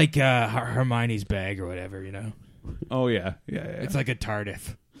 it's like Hermione's bag or whatever. Oh yeah. It's like a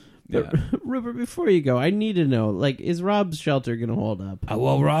Tardif. Yeah. Rupert, before you go, I need to know, like, is Rob's shelter going to hold up?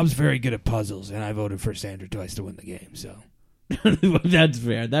 Well, Rob's very good at puzzles, and I voted for Sandra Twice to win the game. So That's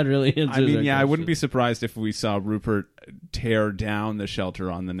fair. That really answers I mean, our yeah, I wouldn't be question. surprised if we saw Rupert tear down the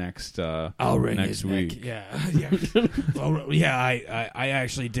shelter on the next I'll wring next his week. neck. Yeah. Well, yeah. I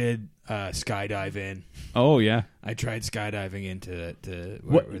actually did skydive in. Oh yeah. I tried skydiving into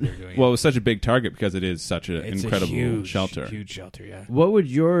where they're doing Well, it it. was such a big target because it is such an It's incredible a huge shelter. Huge shelter, yeah. What would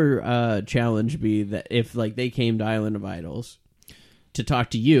your challenge be that if, like, they came to Island of Idols to talk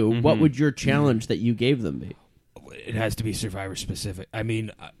to you, what would your challenge that you gave them be? It has to be Survivor specific. I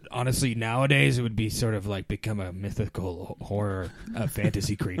mean, honestly, nowadays it would be sort of like become a mythical horror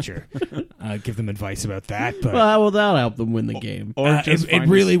fantasy creature. Give them advice about that, but Well, that'll help them win the game. Or just it find a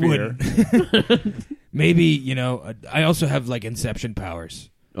really spear. wouldn't. Maybe I also have like Inception powers.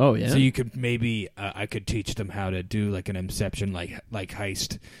 Oh, yeah? So you could maybe I could teach them how to do like an Inception like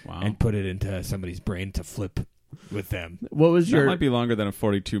heist Wow. and put it into somebody's brain to flip with them. What was That your... might be longer than a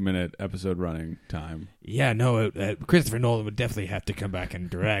 42-minute episode running time. Yeah, no, Christopher Nolan would definitely have to come back and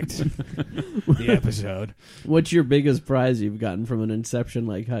direct the episode. What's your biggest prize you've gotten from an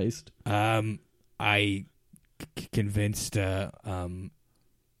Inception-like heist? I convinced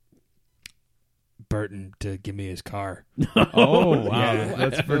Burton to give me his car. Oh, wow. Yeah.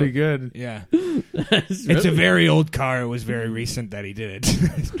 That's pretty good. Yeah. It's It's a very old car. It was very recent that he did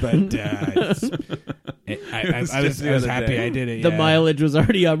it. But I was just the I was other happy day. I did it. The yeah. mileage was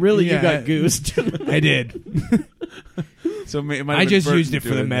already up. Really, you Yeah. got goosed. I did. So it might have I been just Burton used it for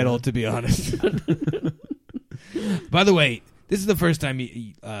the doing medal, that. to be honest. By the way, this is the first time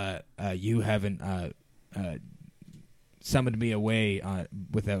you haven't summoned me away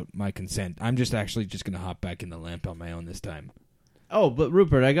without my consent. I'm just going to hop back in the lamp on my own this time. Oh, but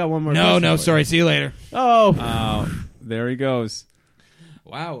Rupert, I got one more No, question no, for sorry. See you later. you. Oh. Oh, there he goes.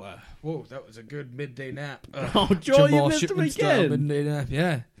 Wow. Whoa, that was a good midday nap. Oh, Joel, you Jamal missed him Shipman style again. midday nap.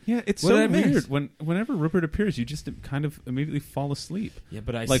 Yeah. Yeah, it's What so did I miss? weird. Whenever Rupert appears, you just kind of immediately fall asleep. Yeah,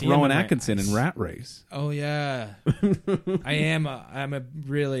 but I Like see him Rowan in my- Atkinson in Rat Race. Oh yeah, I'm a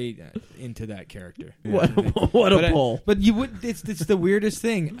really into that character. What But a pull. But you would. It's the weirdest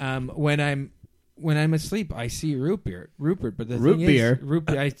thing. When I'm asleep, I see Rupert. But the Root thing beer. is, root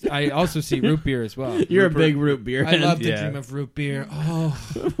beer. I also see root beer as well. You're Rupert- a big root beer I head. love to Yeah. dream of root beer. Oh,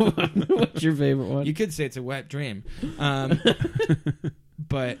 What's your favorite one? you could say it's a wet dream.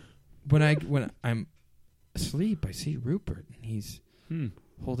 But when I'm asleep, I see Rupert, and he's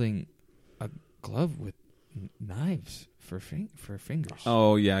holding a glove with knives for fingers.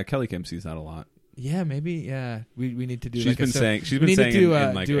 Oh yeah, Kelly Kim sees that a lot. Yeah, maybe. Yeah, we need to do. She's like been a, saying. She's we been need saying to do,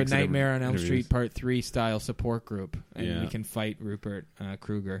 in like do a exit Nightmare on Elm interviews. Street Part 3 style support group, and Yeah. we can fight Rupert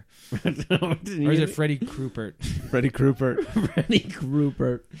Kruger, Or or is it Freddy Krupert? Freddie Krupert. Freddy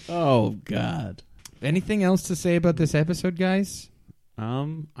Rupert? Oh God. Anything else to say about this episode, guys?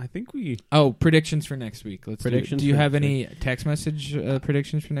 I think we. Oh, predictions for next week. Let's Predictions do you for have next any text message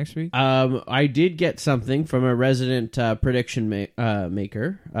predictions for next week? I did get something from a resident prediction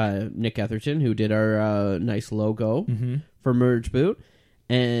maker, Nick Etherton, who did our nice logo for Merge Boot,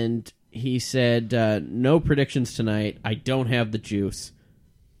 and he said, "No predictions tonight. I don't have the juice.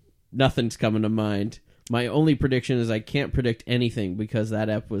 Nothing's coming to mind. My only prediction is I can't predict anything because that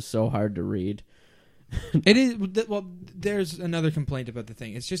ep was so hard to read." It is. Well, there's another complaint about the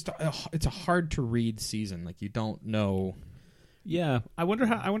thing. It's just it's a hard to read season. Like you don't know. Yeah, I wonder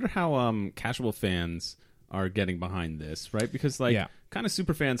how casual fans are getting behind this, right? Because like Yeah. kind of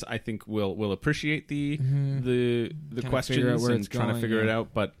super fans, I think will appreciate the Kinda figure out questions where and it's trying to going, figure it yeah. out.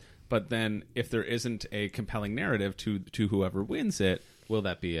 But then if there isn't a compelling narrative to whoever wins it, will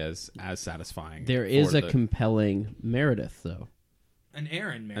that be as satisfying? There is for a the- compelling Meredith, though. An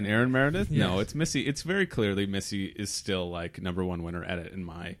Aaron, man. An Aaron Meredith? Yes. No, it's Missy. It's very clearly Missy is still like number one winner at it in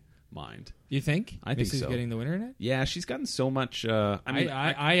my mind. You think? I think Missy's so. getting the winner in it? Yeah, she's gotten so much.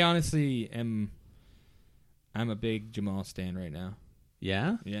 I honestly am. I'm a big Jamal stan right now.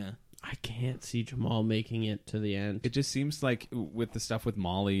 Yeah. Yeah. I can't see Jamal making it to the end. It just seems like with the stuff with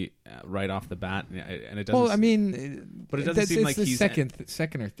Molly right off the bat, and it doesn't. Well, I mean, But it doesn't seem like the he's-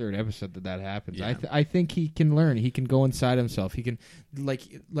 second or third episode that happens. Yeah. I think he can learn. He can go inside himself. He can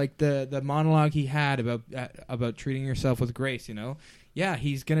like the monologue he had about treating yourself with grace. You know, yeah,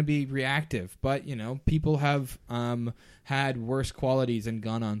 he's gonna be reactive, but you know, people have had worse qualities and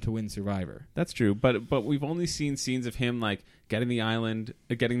gone on to win Survivor. That's true, but we've only seen scenes of him like getting the idol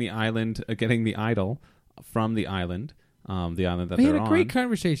from the island that He they're had a on. great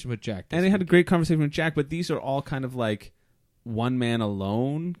conversation with Jack, And they had a great conversation with Jack, but these are all kind of like one man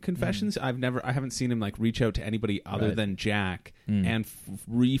alone confessions. I haven't seen him like reach out to anybody other Right. than Jack and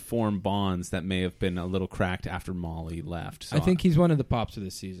reform bonds that may have been a little cracked after Molly left. So I think he's one of the pops of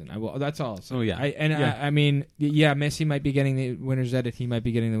this season. That's all. Oh, yeah. I mean, yeah, Messi might be getting the winner's edit. He might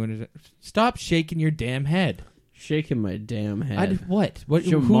be getting the winner's edit. Stop shaking your damn head. Shaking my damn head. What?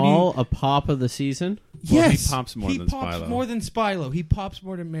 Jamal, a pop of the season? Well, Yes, he pops more than pops Spilo. more than Spilo. He pops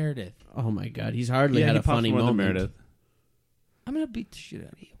more than Meredith. Oh my God, he's hardly yeah, had he a pops funny more than moment. Meredith. I'm gonna beat the shit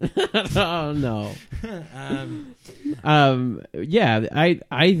out of you. Oh no. Yeah,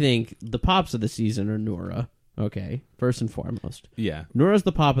 I think the pops of the season are Noura. Okay, first and foremost, Yeah, Noura's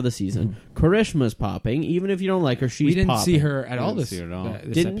the pop of the season. Karishma's popping, even if you don't like her. She's we didn't popping. see her at We all didn't this. see her at all.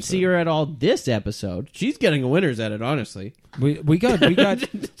 This Didn't episode. see her at all this episode. She's getting a winner's edit, honestly. We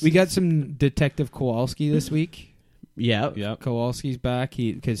got some Detective Kowalski this week. Yeah. yep. Kowalski's back.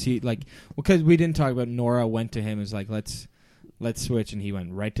 Because we didn't talk about Nora went to him and was like, let's switch, and he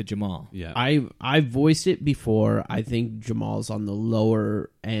went right to Jamal. Yeah, I voiced it before. I think Jamal's on the lower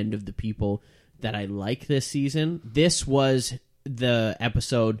end of the people that I like this season. This was the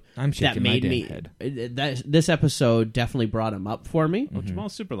episode I'm shaking that made my me. damn head. This episode definitely brought him up for me. Well,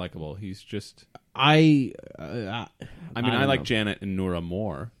 Jamal's super likable. He's just. I I don't like know. Janet and Noura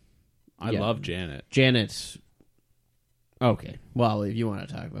more. I Yeah. love Janet. Janet's okay. Well, if you want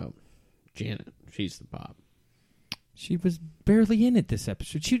to talk about Janet, she's the pop. She was barely in it this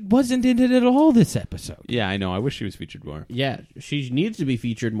episode. She wasn't in it at all this episode. Yeah, I know. I wish she was featured more. Yeah, she needs to be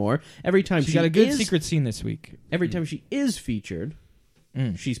featured more. Every time She she got a good is, secret scene this week. Every time she is featured,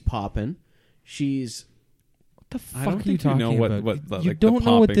 she's popping. She's. What the I fuck don't are you think you talking know what- about? what, you like, the don't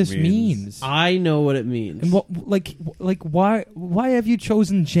know what popping this means. means. I know what it means. And what, like why have you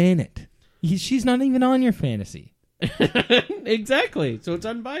chosen Janet? She's not even on your fantasy. Exactly. So it's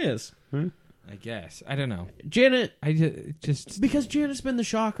unbiased. I guess. I don't know. Janet, I just because Janet's been the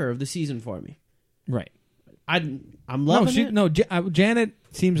shocker of the season for me. right. I'm loving it. Janet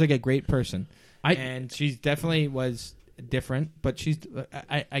seems like a great person, I- and she's definitely was different. But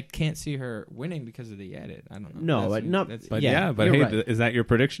I can't see her winning because of the edit. I don't know. No, not- But Yeah, but you're hey, right. is that your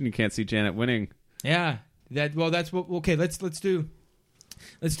prediction? You can't see Janet winning. yeah. That's what. Okay, let's do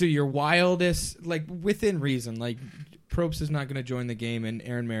your wildest, like within reason. Like Probst is not going to join the game, and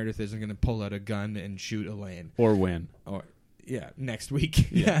Aaron Meredith isn't going to pull out a gun and shoot Elaine. Or win. Or next week.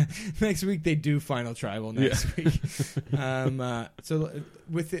 Yeah. Next week they do final tribal. Next week. So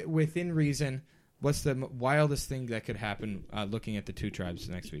within reason, what's the wildest thing that could happen? Looking at the two tribes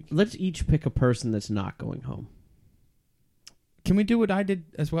next week, Let's each pick a person that's not going home. can we do what I did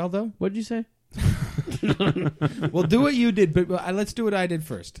as well, though? What did you say? We'll do what you did, but let's do what I did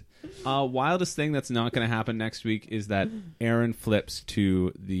first. Wildest thing that's not going to happen next week is that Aaron flips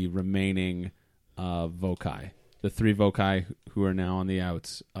to the remaining Vokai. The 3 Vokai who are now on the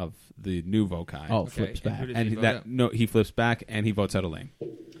outs of the new Vokai. Oh, Okay, flips and back. who does and he vote that out? no, he flips back and he votes out Elaine.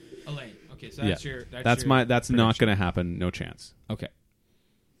 Elaine. Okay, so that's Yeah. your. That's your not prediction. going to happen. No chance. Okay.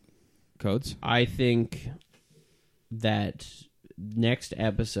 Codes. I think that next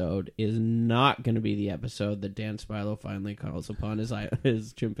episode is not going to be the episode that Dan Spilo finally calls upon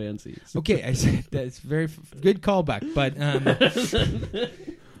his chimpanzees. Okay, I said that's very good callback, but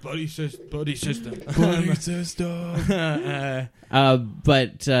buddy system.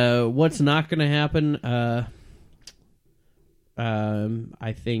 But what's not going to happen?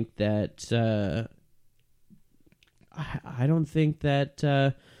 I think that I don't think that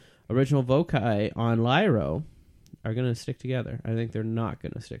original Vokai on Lyro are going to stick together. I think they're not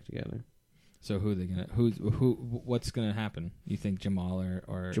going to stick together. So who are they gonna? What's gonna happen? You think Jamal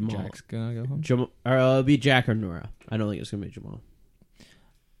or Jamal. Jack's gonna go home? It'll be Jack or Nora. I don't think it's going to be Jamal.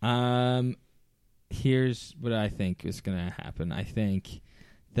 Here's what I think is gonna happen. I think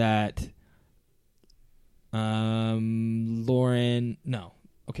that Lauren. No.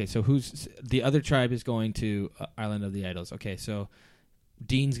 Okay, so who's the other tribe is going to Island of the Idols. Okay, so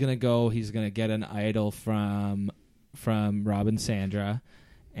Dean's gonna go. He's gonna get an idol from Robin Sandra,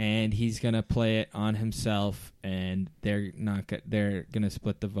 and he's gonna play it on himself. And they're gonna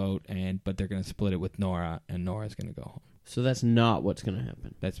split the vote, but they're gonna split it with Nora, and Nora's gonna go home. So that's not what's going to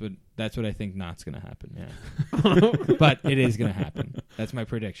happen. That's what I think not's gonna happen. Yeah, but it is gonna happen. That's my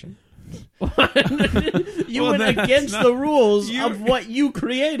prediction. You Well, went that's against not- the rules you- of what you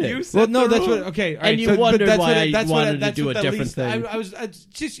created. You Well, set no, the that's rule. what. Okay, all And right, you so, wondered that's why what, I that's what, wanted to that's do what a the different least, thing. I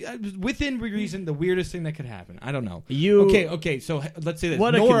was within reason the weirdest thing that could happen. I don't know. You Okay. So let's say this.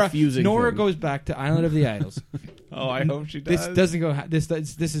 What a Nora, confusing Nora thing. goes back to Island of the Idols. Oh, I hope she does. This doesn't go. This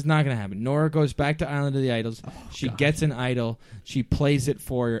is not going to happen. Nora goes back to Island of the Idols. She gets an idol. She plays it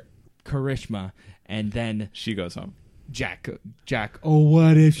for Karishma, and then She goes home. Jack. Oh,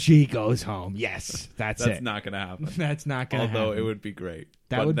 what if she goes home? Yes, that's That's it. not going to happen. That's not going to happen. Although it would be great.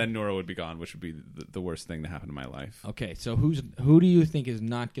 That But would- then Nora would be gone, which would be the worst thing to happen in my life. Okay, so who do you think is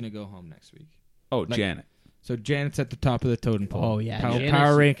not going to go home next week? Oh, Like- Janet. So Janet's at the top of the totem pole. Oh, yeah, Power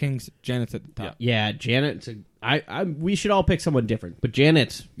Janet's- rankings. Janet's at the top. Yeah, Janet's we should all pick someone different, but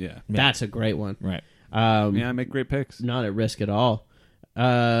Janet's Yeah. that's a great one. Right. Yeah, I make great picks. Not at risk at all.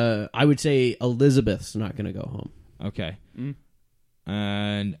 I would say Elizabeth's not going to go home. Okay. Mm.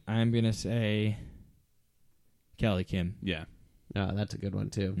 And I'm gonna say Kelly Kim. Yeah. That's a good one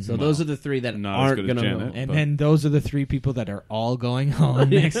too. So Well, those are the three that not as aren't good going as to go Janet. home. And But- then those are the 3 people that are all going home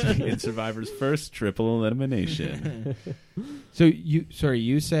next week. In Survivor's first triple elimination. So you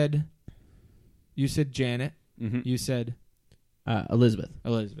said Janet. Mhm. You said Elizabeth.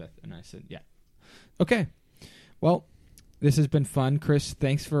 Elizabeth, and I said yeah. Okay. Well, this has been fun, Chris.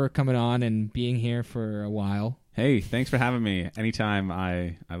 Thanks for coming on and being here for a while. Hey, thanks for having me. Anytime.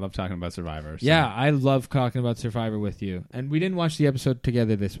 I love talking about Survivor. so- Yeah, I love talking about Survivor with you. And we didn't watch the episode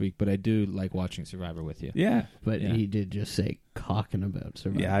together this week, but I do like watching Survivor with you. Yeah. But Yeah. he did just say cocking about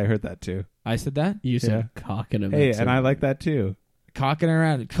Survivor. Yeah, I heard that too. I said that? You said Yeah. cocking about Hey, and Survivor. I like that too. Cocking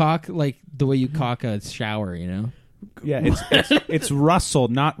around. Cock like the way you cock a shower, you know? Yeah, it's Russell,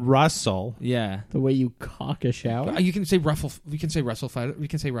 not Russell. Yeah. the way you cock a shower. You can say ruffle. We can say ruffle feather. We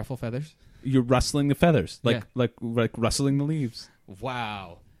can say ruffle feathers. You're rustling the feathers, Yeah. like rustling the leaves.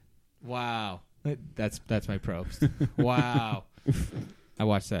 Wow. That's my probes. Wow. I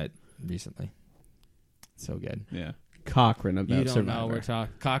watched that recently. So good. Yeah. Cochrane about You don't Survivor. know we're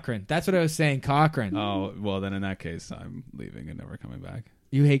talking Cochrane. That's what I was saying. Cochrane. Oh well, then in that case, I'm leaving and never coming back.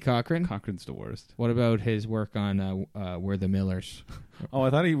 You hate Cochrane? Cochrane's the worst. What about his work on We're the Millers? Oh, I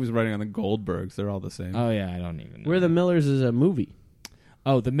thought he was writing on the Goldbergs. They're all the same. Oh yeah, I don't even know. Where the Millers is a movie.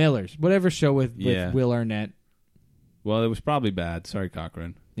 Oh, the Millers. Whatever show with Yeah. Will Arnett. Well, it was probably bad. Sorry,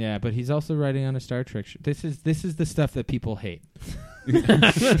 Cochrane. Yeah, but he's also writing on a Star Trek show. This is the stuff that people hate.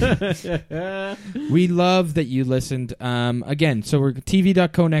 We love that you listened. Again, so we're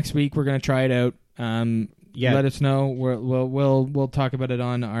TV.co next week. We're going to try it out. Yeah. Let us know. We'll talk about it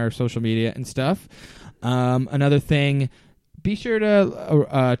on our social media and stuff. Another thing, be sure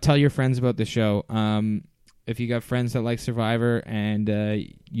to tell your friends about the show. If you got friends that like Survivor and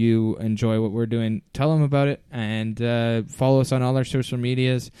you enjoy what we're doing, tell them about it, and follow us on all our social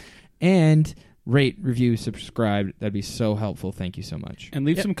medias, and rate, review, subscribe. That'd be so helpful. Thank you so much. And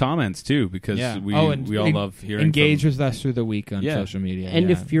leave some comments too, because we all love hearing. Engage from... with us through the week on social media. And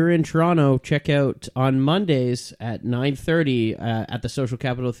if you're in Toronto, check out on Mondays at 9:30 at the Social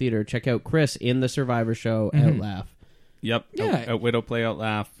Capital Theatre. Check out Chris in the Survivor show. Out Laugh. Yep. Yeah. Out Widow Play Out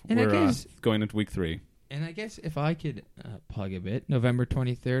Laugh. And I We're guess- going into week 3. And I guess if I could plug a bit, November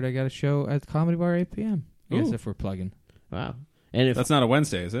 23rd, I got a show at the Comedy Bar 8 p.m. I guess Ooh. if we're plugging. Wow. And if That's not a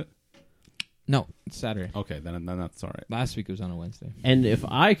Wednesday, is it? No, it's Saturday. Okay, then that's all right. Last week it was on a Wednesday. And if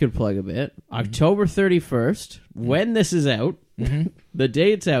I could plug a bit, October 31st, when this is out, the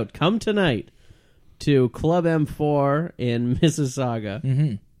day it's out, come tonight to Club M4 in Mississauga.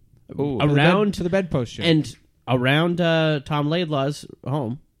 Mm-hmm. Ooh. Around to the Bedpost show. and around Tom Laidlaw's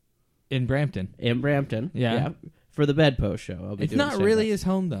home in Brampton. in Brampton. Yeah. For the Bedpost show. I'll be It's doing not stand-up. really his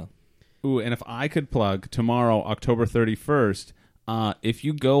home, though. Ooh, and if I could plug tomorrow, October 31st, if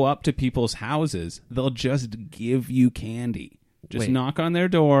you go up to people's houses, they'll just give you candy. Just Wait. knock on their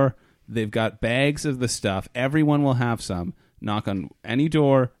door. They've got bags of the stuff. Everyone will have some. Knock on any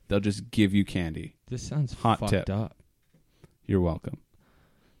door. They'll just give you candy. This sounds Hot fucked tip. up. You're welcome.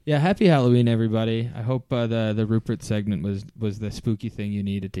 Yeah, happy Halloween, everybody. I hope the Rupert segment was the spooky thing you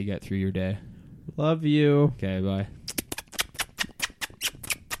needed to get through your day. Love you. Okay, bye.